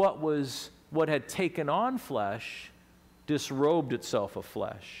 what had taken on flesh disrobed itself of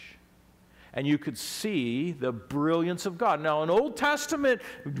flesh. And you could see the brilliance of God. Now, an Old Testament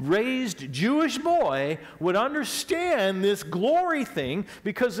raised Jewish boy would understand this glory thing,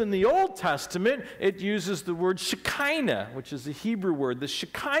 because in the Old Testament it uses the word Shekinah, which is the Hebrew word, the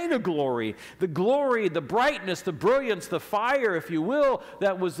Shekinah glory, the brightness, the brilliance, the fire, if you will,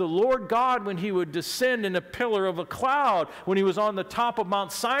 that was the Lord God when he would descend in a pillar of a cloud, when he was on the top of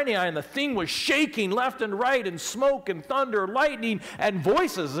Mount Sinai and the thing was shaking left and right, and smoke and thunder, lightning and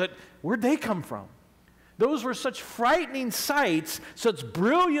voices that, where'd they come from? Those were such frightening sights, such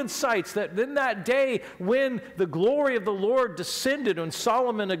brilliant sights, that in that day when the glory of the Lord descended, when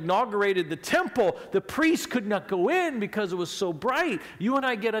Solomon inaugurated the temple, the priests could not go in because it was so bright. You and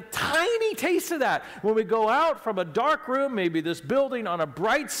I get a tiny taste of that when we go out from a dark room, maybe this building, on a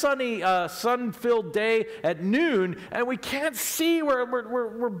bright, sunny, sun-filled day at noon, and we can't see,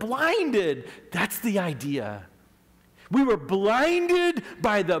 we're blinded. That's the idea. We were blinded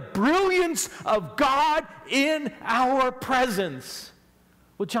by the brilliance of God in our presence.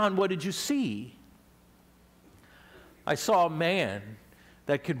 Well, John, what did you see? I saw a man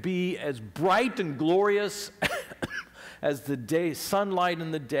that could be as bright and glorious as the day, sunlight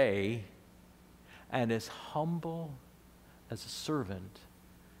in the day, and as humble as a servant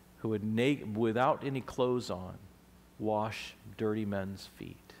who would, without any clothes on, wash dirty men's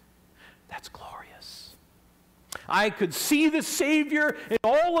feet. That's glorious. I could see the Savior in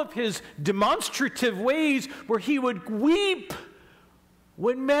all of his demonstrative ways, where he would weep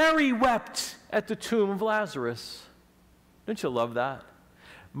when Mary wept at the tomb of Lazarus. Don't you love that?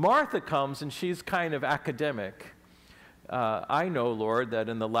 Martha comes and she's kind of academic. I know, Lord, that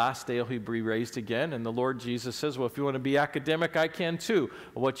in the last day he'll be raised again. And the Lord Jesus says, well, if you want to be academic, I can too.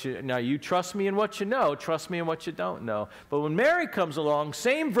 Now, you trust me in what you know. Trust me in what you don't know. But when Mary comes along,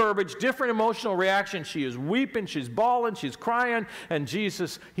 same verbiage, different emotional reaction. She is weeping, she's bawling, she's crying. And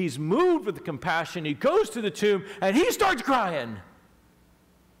Jesus, he's moved with compassion. He goes to the tomb and he starts crying.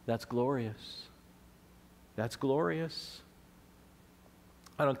 That's glorious. That's glorious.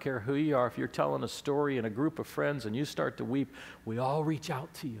 I don't care who you are. If you're telling a story in a group of friends and you start to weep, we all reach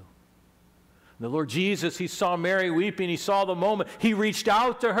out to you. The Lord Jesus, he saw Mary weeping. He saw the moment. He reached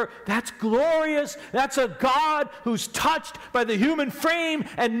out to her. That's glorious. That's a God who's touched by the human frame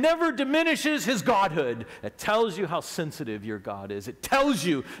and never diminishes his godhood. It tells you how sensitive your God is. It tells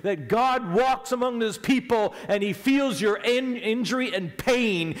you that God walks among his people and he feels your injury and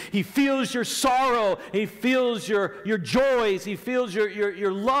pain. He feels your sorrow. He feels your joys. He feels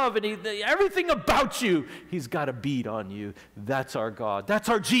your love, and everything about you, he's got a bead on you. That's our God. That's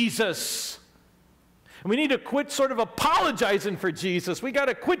our Jesus. And we need to quit sort of apologizing for Jesus. We got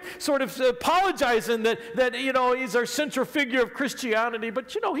to quit sort of apologizing that he's our central figure of Christianity,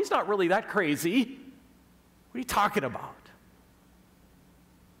 but he's not really that crazy. What are you talking about?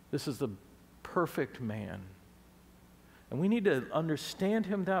 This is the perfect man. And we need to understand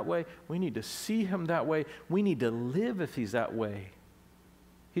him that way. We need to see him that way. We need to live if he's that way.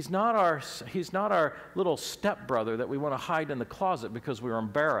 He's not our little stepbrother that we want to hide in the closet because we're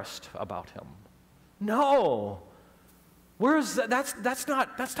embarrassed about him. No. Where's that? That's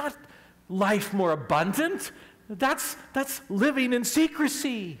not life more abundant. That's living in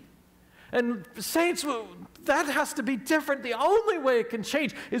secrecy. And saints, that has to be different. The only way it can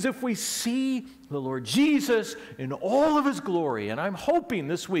change is if we see the Lord Jesus in all of his glory. And I'm hoping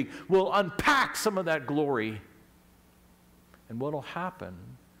this week we'll unpack some of that glory. And what will happen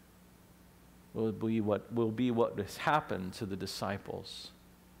will be what has happened to the disciples.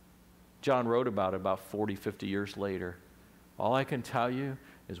 John wrote about 40, 50 years later. All I can tell you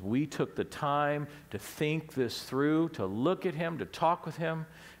is we took the time to think this through, to look at him, to talk with him.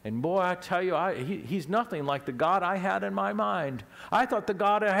 And boy, I tell you, he's nothing like the God I had in my mind. I thought the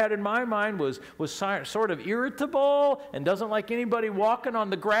God I had in my mind was sort of irritable and doesn't like anybody walking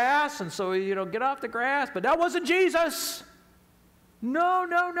on the grass. And so, get off the grass. But that wasn't Jesus. No.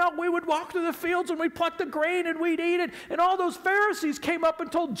 We would walk through the fields and we'd pluck the grain and we'd eat it. And all those Pharisees came up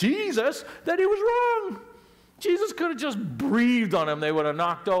and told Jesus that he was wrong. Jesus could have just breathed on him. They would have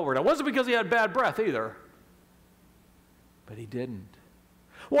knocked over. And it wasn't because he had bad breath either. But he didn't.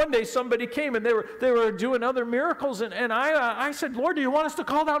 One day somebody came and they were doing other miracles. And I said, Lord, do you want us to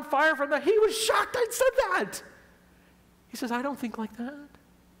call down fire from that? He was shocked I'd said that. He says, I don't think like that.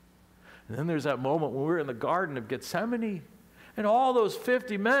 And then there's that moment when we were in the Garden of Gethsemane, and all those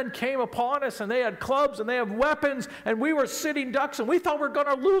 50 men came upon us, and they had clubs, and they had weapons, and we were sitting ducks, and we thought we were going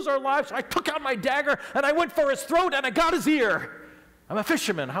to lose our lives. So I took out my dagger, and I went for his throat, and I got his ear. I'm a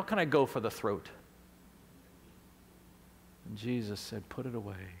fisherman. How can I go for the throat? And Jesus said, put it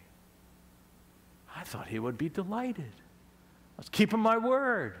away. I thought he would be delighted. I was keeping my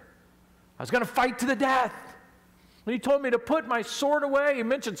word. I was going to fight to the death. When he told me to put my sword away, he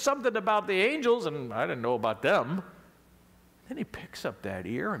mentioned something about the angels, and I didn't know about them. Then he picks up that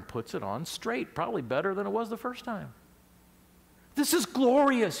ear and puts it on straight, probably better than it was the first time. This is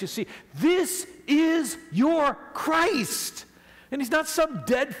glorious, you see. This is your Christ. And he's not some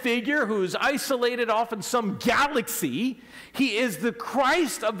dead figure who's isolated off in some galaxy. He is the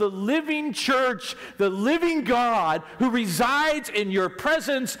Christ of the living church, the living God who resides in your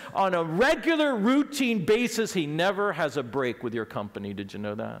presence on a regular, routine basis. He never has a break with your company. Did you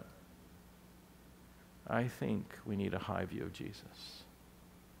know that? I think we need a high view of Jesus.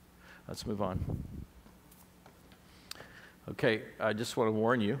 Let's move on. Okay, I just want to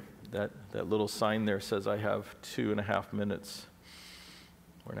warn you that that little sign there says I have 2.5 minutes.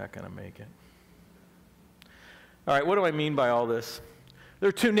 We're not going to make it. All right, what do I mean by all this? There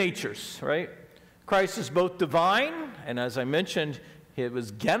are two natures, right? Christ is both divine, and as I mentioned, it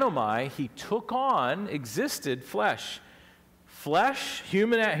was genomai. He took on, existed flesh. Flesh,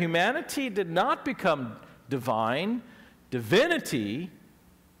 humanity did not become divine. Divinity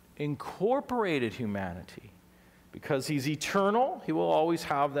incorporated humanity. Because he's eternal, he will always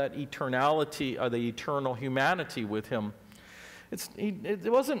have that eternality, or the eternal humanity with him.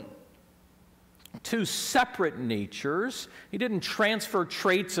 It wasn't two separate natures. He didn't transfer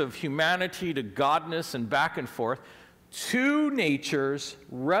traits of humanity to godness and back and forth. Two natures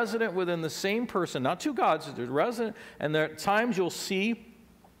resident within the same person, not two gods, they're resident. And there are times you'll see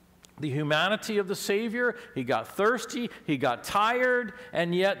the humanity of the Savior. He got thirsty, he got tired,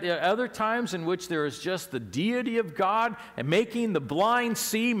 and yet there are other times in which there is just the deity of God and making the blind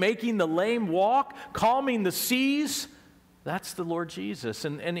see, making the lame walk, calming the seas. That's the Lord Jesus,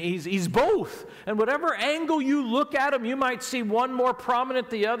 and he's both. And whatever angle you look at him, you might see one more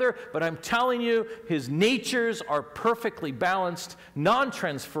prominent than the other, but I'm telling you, his natures are perfectly balanced,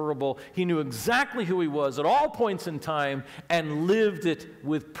 non-transferable. He knew exactly who he was at all points in time and lived it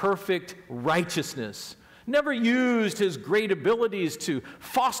with perfect righteousness. Never used his great abilities to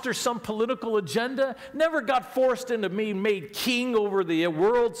foster some political agenda, never got forced into being made king over the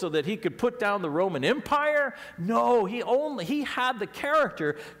world so that he could put down the Roman Empire. No, he had the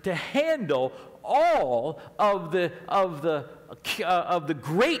character to handle all of the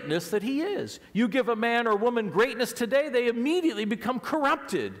greatness that he is. You give a man or woman greatness today, they immediately become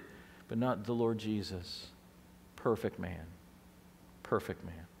corrupted. But not the Lord Jesus. Perfect man. Perfect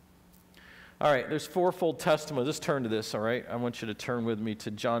man. All right, there's fourfold testimony. Let's turn to this, all right? I want you to turn with me to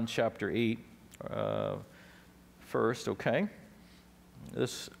John chapter 8 first, okay?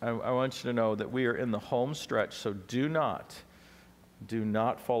 I want you to know that we are in the home stretch, so do not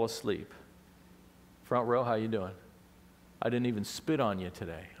fall asleep. Front row, how you doing? I didn't even spit on you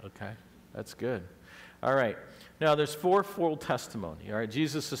today, okay? That's good. All right. Now, there's fourfold testimony, all right?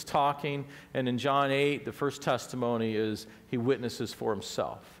 Jesus is talking, and in John 8, the first testimony is he witnesses for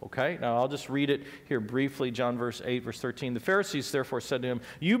himself, okay? Now, I'll just read it here briefly, John 8, verse 13. The Pharisees therefore said to him,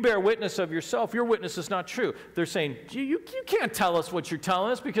 you bear witness of yourself. Your witness is not true. They're saying, you can't tell us what you're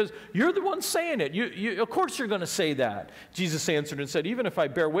telling us because you're the one saying it. Of course you're going to say that. Jesus answered and said, even if I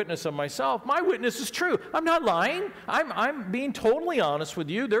bear witness of myself, my witness is true. I'm not lying. I'm being totally honest with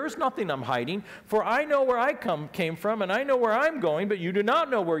you. There is nothing I'm hiding, for I know where I came from, and I know where I'm going, but you do not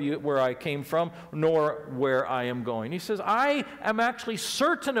know where I came from, nor where I am going. He says, I am actually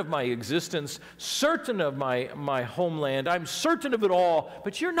certain of my existence, certain of my homeland. I'm certain of it all,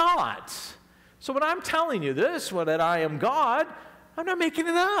 but you're not. So when I'm telling you this, that I am God, I'm not making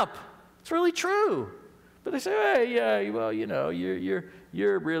it up. It's really true. But they say, hey, yeah, well, you know, you're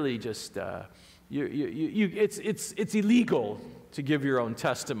really just, it's illegal to give your own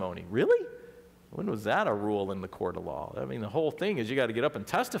testimony. Really? When was that a rule in the court of law? I mean, the whole thing is you got to get up and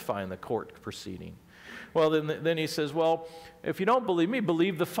testify in the court proceeding. Well, then he says, well, if you don't believe me,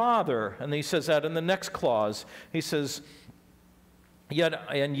 believe the Father. And he says that in the next clause. He says,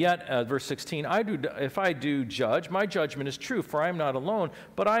 yet, verse 16, if I do judge, my judgment is true, for I am not alone,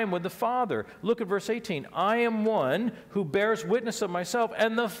 but I am with the Father. Look at verse 18. I am one who bears witness of myself,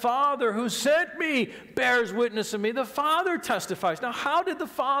 and the Father who sent me bears witness of me. The Father testifies. Now, how did the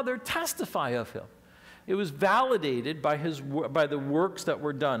Father testify of him? It was validated by by the works that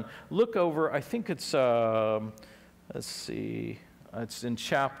were done. Look over, I think it's, let's see, It's in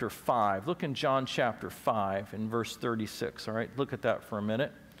chapter 5. Look in John chapter 5 in verse 36, all right? Look at that for a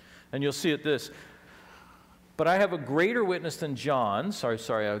minute. And you'll see it this. But I have a greater witness than John. Sorry,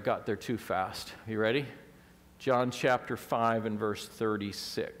 I got there too fast. You ready? John chapter 5 and verse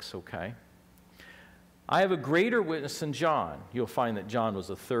 36, okay? I have a greater witness than John. You'll find that John was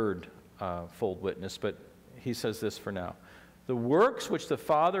a third fold witness, but he says this for now. The works which the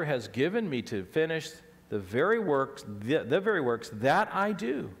Father has given me to finish, the very works that I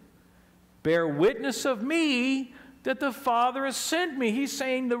do, bear witness of me that the Father has sent me. He's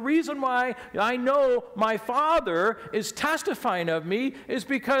saying the reason why I know my Father is testifying of me is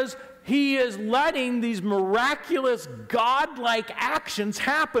because he is letting these miraculous, God-like actions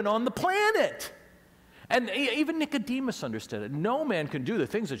happen on the planet. And even Nicodemus understood it. No man can do the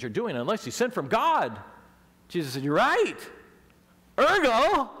things that you're doing unless he's sent from God. Jesus said, you're right.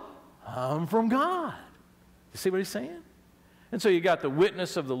 Ergo, I'm from God. You see what he's saying? And so you got the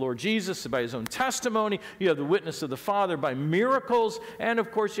witness of the Lord Jesus by his own testimony. You have the witness of the Father by miracles. And,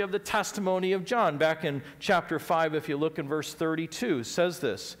 of course, you have the testimony of John. Back in chapter 5, if you look in verse 32, it says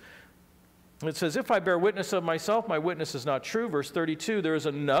this. It says, if I bear witness of myself, my witness is not true. Verse 32, there is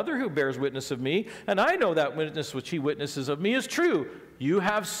another who bears witness of me, and I know that witness which he witnesses of me is true. You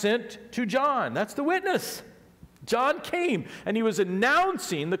have sent to John. That's the witness. John came, and he was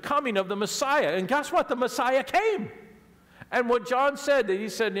announcing the coming of the Messiah. And guess what? The Messiah came. And what John said, he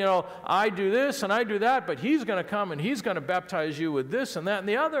said, you know, I do this and I do that, but he's going to come and he's going to baptize you with this and that and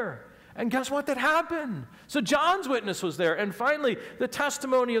the other. And guess what? That happened. So John's witness was there. And finally, the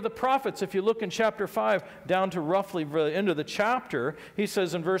testimony of the prophets. If you look in chapter 5, down to roughly the end of the chapter, he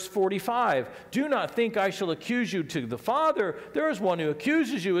says in verse 45, do not think I shall accuse you to the Father. There is one who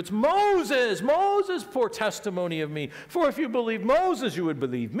accuses you. It's Moses. Moses bore testimony of me. For if you believe Moses, you would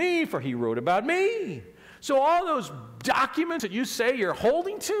believe me, for he wrote about me. So all those documents that you say you're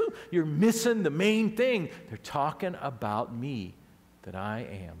holding to, you're missing the main thing. They're talking about me, that I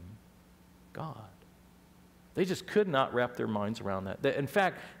am God. They just could not wrap their minds around that. In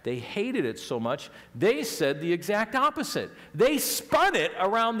fact, they hated it so much, they said the exact opposite. They spun it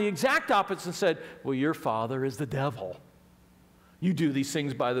around the exact opposite and said, well, your father is the devil. You do these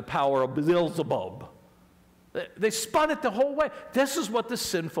things by the power of Beelzebub. They spun it the whole way. This is what the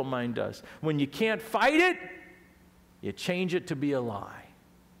sinful mind does. When you can't fight it, you change it to be a lie.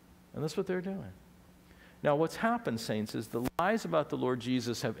 And that's what they're doing. Now, what's happened, saints, is the lies about the Lord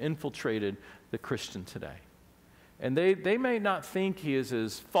Jesus have infiltrated the Christian today. And they may not think he is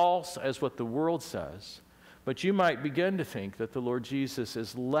as false as what the world says, but you might begin to think that the Lord Jesus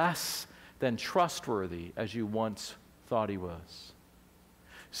is less than trustworthy as you once thought he was.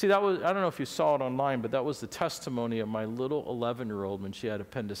 See, that was, I don't know if you saw it online, but that was the testimony of my little 11-year-old when she had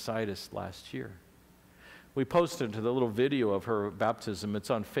appendicitis last year. We posted the little video of her baptism. It's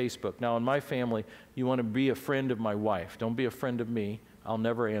on Facebook. Now, in my family, you want to be a friend of my wife. Don't be a friend of me. I'll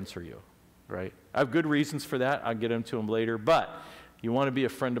never answer you, right? I have good reasons for that. I'll get into them later. But you want to be a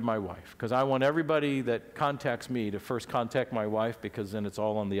friend of my wife, because I want everybody that contacts me to first contact my wife, because then it's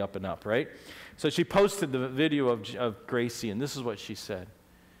all on the up and up, right? So she posted the video of Gracie, and this is what she said.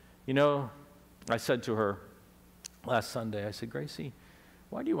 You know, I said to her last Sunday, I said, Gracie,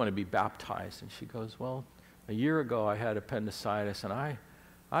 why do you want to be baptized? And she goes, well, a year ago I had appendicitis, and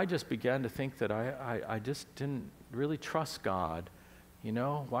I just began to think that I just didn't really trust God. You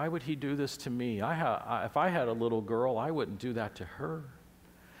know, why would he do this to me? If I had a little girl, I wouldn't do that to her.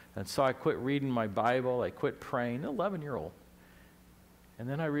 And so I quit reading my Bible. I quit praying, an 11-year-old. And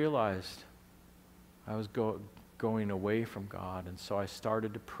then I realized I was going away from God. And so I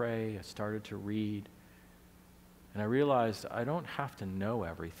started to pray. I started to read. And I realized I don't have to know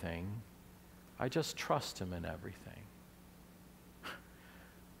everything. I just trust him in everything.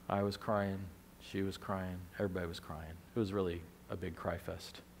 I was crying. She was crying. Everybody was crying. It was really a big cry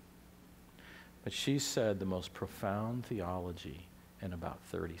fest. But she said the most profound theology in about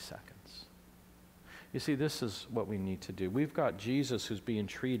 30 seconds. You see, this is what we need to do. We've got Jesus who's being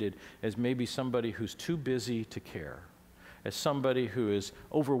treated as maybe somebody who's too busy to care, as somebody who is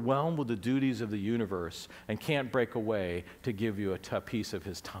overwhelmed with the duties of the universe and can't break away to give you a piece of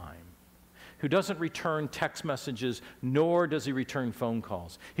his time, who doesn't return text messages, nor does he return phone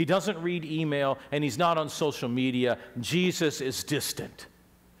calls. He doesn't read email, and he's not on social media. Jesus is distant.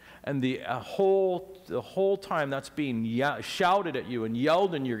 And the whole time that's being shouted at you and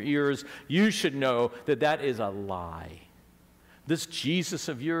yelled in your ears, you should know that that is a lie. This Jesus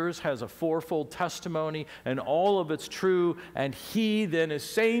of yours has a fourfold testimony, and all of it's true, and he then is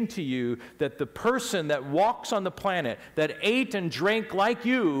saying to you that the person that walks on the planet, that ate and drank like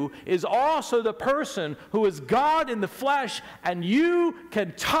you, is also the person who is God in the flesh, and you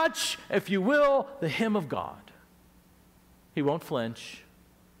can touch, if you will, the hem of God. He won't flinch.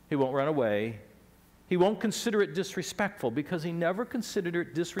 He won't run away. He won't consider it disrespectful, because he never considered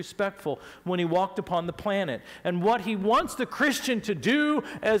it disrespectful when he walked upon the planet. And what he wants the Christian to do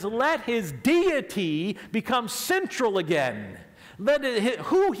is let his deity become central again. Let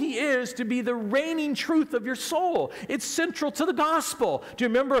who he is to be the reigning truth of your soul. It's central to the gospel. Do you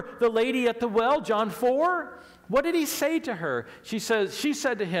remember the lady at the well, John 4? What did he say to her? She said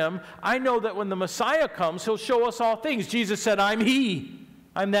to him, I know that when the Messiah comes, he'll show us all things. Jesus said, I'm he.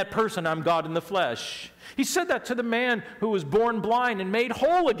 I'm that person. I'm God in the flesh. He said that to the man who was born blind and made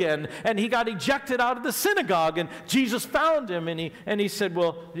whole again, and he got ejected out of the synagogue, and Jesus found him, and he said,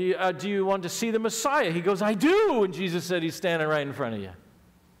 well, do you want to see the Messiah? He goes, I do. And Jesus said, he's standing right in front of you.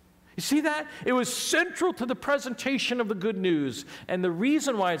 You see that? It was central to the presentation of the good news. And the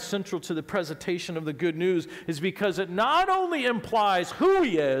reason why it's central to the presentation of the good news is because it not only implies who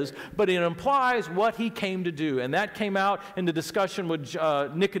he is, but it implies what he came to do. And that came out in the discussion with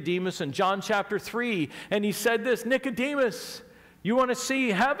Nicodemus in John chapter 3. And he said this, Nicodemus, you want to see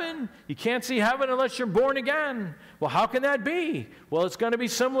heaven? You can't see heaven unless you're born again. Well, how can that be? Well, it's going to be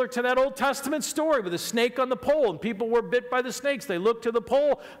similar to that Old Testament story with a snake on the pole, and people were bit by the snakes. They looked to the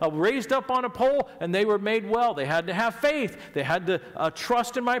pole, raised up on a pole, and they were made well. They had to have faith. They had to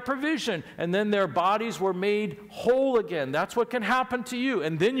trust in my provision, and then their bodies were made whole again. That's what can happen to you,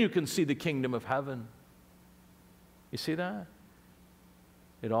 and then you can see the kingdom of heaven. You see that?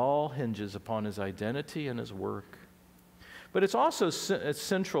 It all hinges upon his identity and his work. But it's also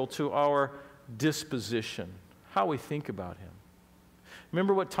central to our disposition, how we think about him.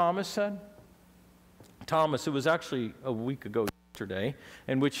 Remember what Thomas said? Thomas, it was actually a week ago yesterday,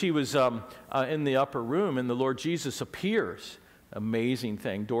 in which he was in the upper room, and the Lord Jesus appears. Amazing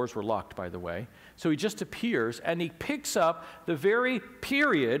thing. Doors were locked, by the way. So he just appears, and he picks up the very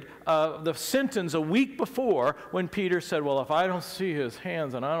period of the sentence a week before when Peter said, well, if I don't see his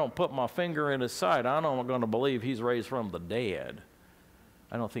hands and I don't put my finger in his side, I'm not going to believe he's raised from the dead.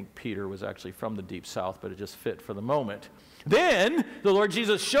 I don't think Peter was actually from the deep south, but it just fit for the moment. Then the Lord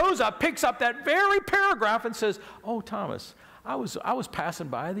Jesus shows up, picks up that very paragraph and says, oh, Thomas, I was passing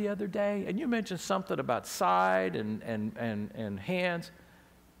by the other day, and you mentioned something about side and hands.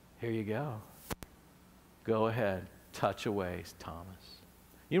 Here you go. Go ahead, touch away, Thomas.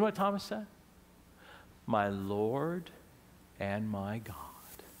 You know what Thomas said? My Lord and my God.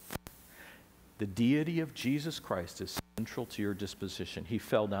 The deity of Jesus Christ is central to your disposition. He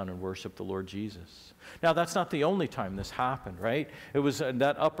fell down and worshiped the Lord Jesus. Now, that's not the only time this happened, right? It was in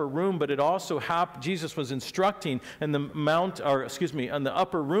that upper room, but it also happened. Jesus was instructing in the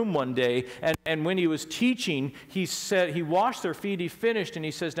upper room one day, and when he was teaching, he said, he washed their feet, he finished, and he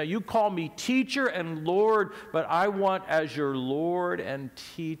says, now you call me teacher and Lord, but I want as your Lord and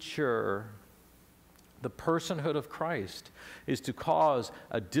teacher. The personhood of Christ is to cause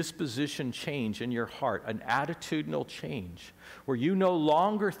a disposition change in your heart, an attitudinal change, where you no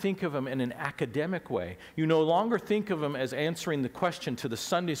longer think of him in an academic way. You no longer think of him as answering the question to the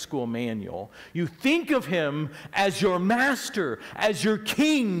Sunday school manual. You think of him as your master, as your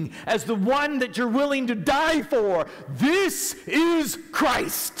king, as the one that you're willing to die for. This is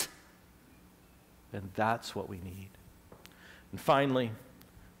Christ. And that's what we need. And finally,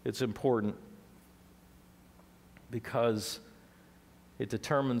 it's important because it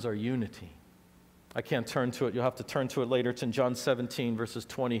determines our unity. I can't turn to it. You'll have to turn to it later. It's in John 17, verses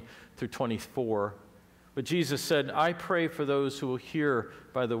 20 through 24. But Jesus said, I pray for those who will hear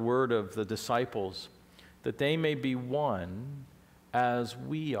by the word of the disciples, that they may be one as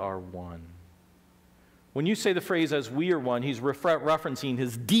we are one. When you say the phrase, as we are one, he's referencing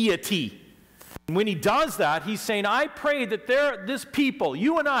his deity. And when he does that, he's saying, I pray that this people,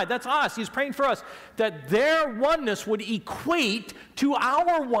 you and I, that's us, he's praying for us, that their oneness would equate to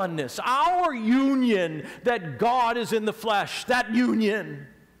our oneness, our union, that God is in the flesh, that union.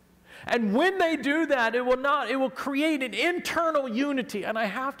 And when they do that, it will create an internal unity. And I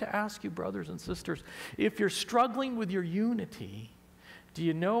have to ask you, brothers and sisters, if you're struggling with your unity, do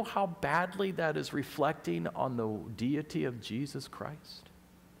you know how badly that is reflecting on the deity of Jesus Christ?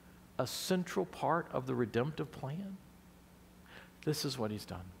 A central part of the redemptive plan. This is what he's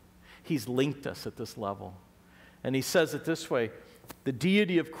done. He's linked us at this level. And he says it this way, The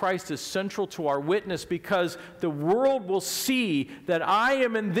deity of Christ is central to our witness because the world will see that I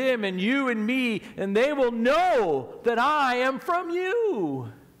am in them and you in me, and they will know that I am from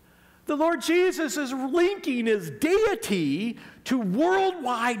you. The Lord Jesus is linking his deity to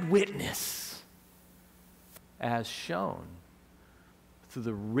worldwide witness, as shown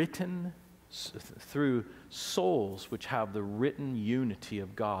through souls which have the written unity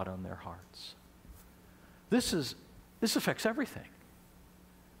of God on their hearts. This affects everything.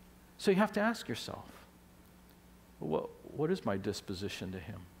 So you have to ask yourself, what is my disposition to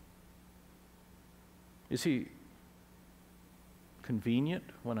him? Is he convenient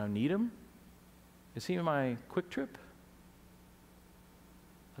when I need him? Is he my quick trip?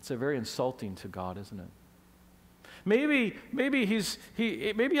 That's very insulting to God, isn't it? Maybe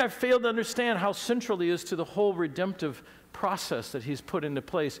I've failed to understand how central he is to the whole redemptive process that he's put into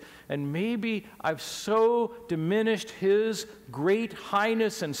place. And maybe I've so diminished his great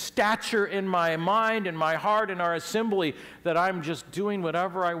highness and stature in my mind and my heart and our assembly that I'm just doing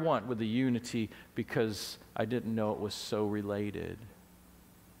whatever I want with the unity because I didn't know it was so related.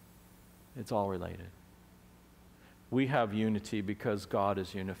 It's all related. We have unity because God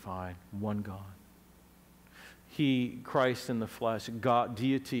is unified, one God. He, Christ in the flesh, God,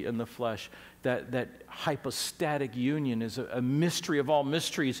 deity in the flesh, that hypostatic union is a mystery of all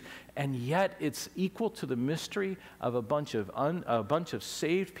mysteries, and yet it's equal to the mystery of a bunch of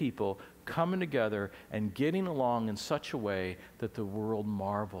saved people coming together and getting along in such a way that the world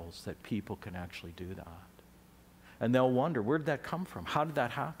marvels that people can actually do that. And they'll wonder, where did that come from? How did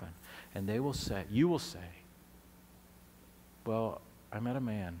that happen? And they will say, you will say, well, I met a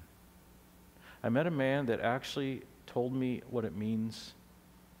man. I met a man that actually told me what it means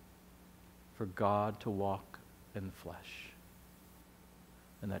for God to walk in the flesh.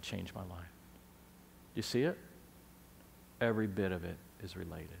 And that changed my life. You see it? Every bit of it is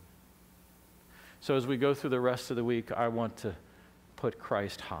related. So as we go through the rest of the week, I want to put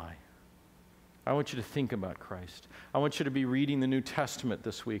Christ high. I want you to think about Christ. I want you to be reading the New Testament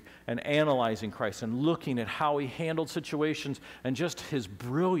this week and analyzing Christ and looking at how he handled situations and just his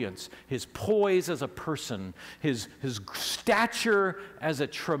brilliance, his poise as a person, his stature as a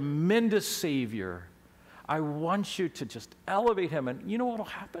tremendous Savior. I want you to just elevate him, and you know what will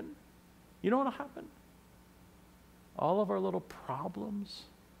happen? You know what will happen? All of our little problems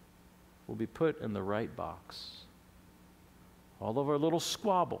will be put in the right box. All of our little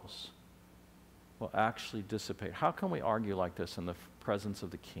squabbles will actually dissipate. How can we argue like this in the presence of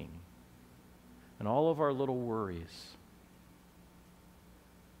the King? And all of our little worries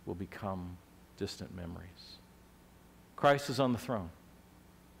will become distant memories. Christ is on the throne.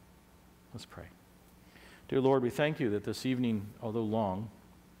 Let's pray. Dear Lord, we thank you that this evening, although long,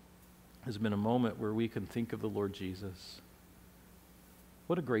 has been a moment where we can think of the Lord Jesus.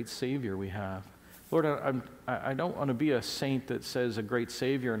 What a great Savior we have. Lord, I don't want to be a saint that says a great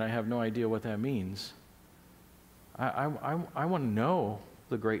Savior and I have no idea what that means. I want to know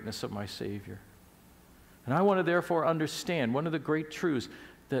the greatness of my Savior. And I want to therefore understand one of the great truths,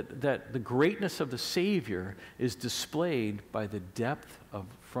 that the greatness of the Savior is displayed by the depth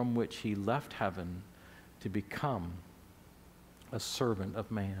from which he left heaven to become a servant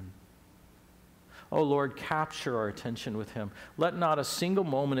of man. Oh, Lord, capture our attention with him. Let not a single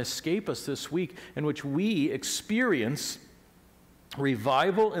moment escape us this week in which we experience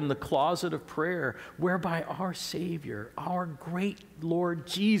revival in the closet of prayer, whereby our Savior, our great Lord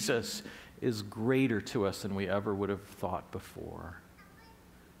Jesus, is greater to us than we ever would have thought before.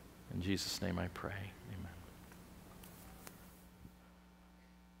 In Jesus' name I pray.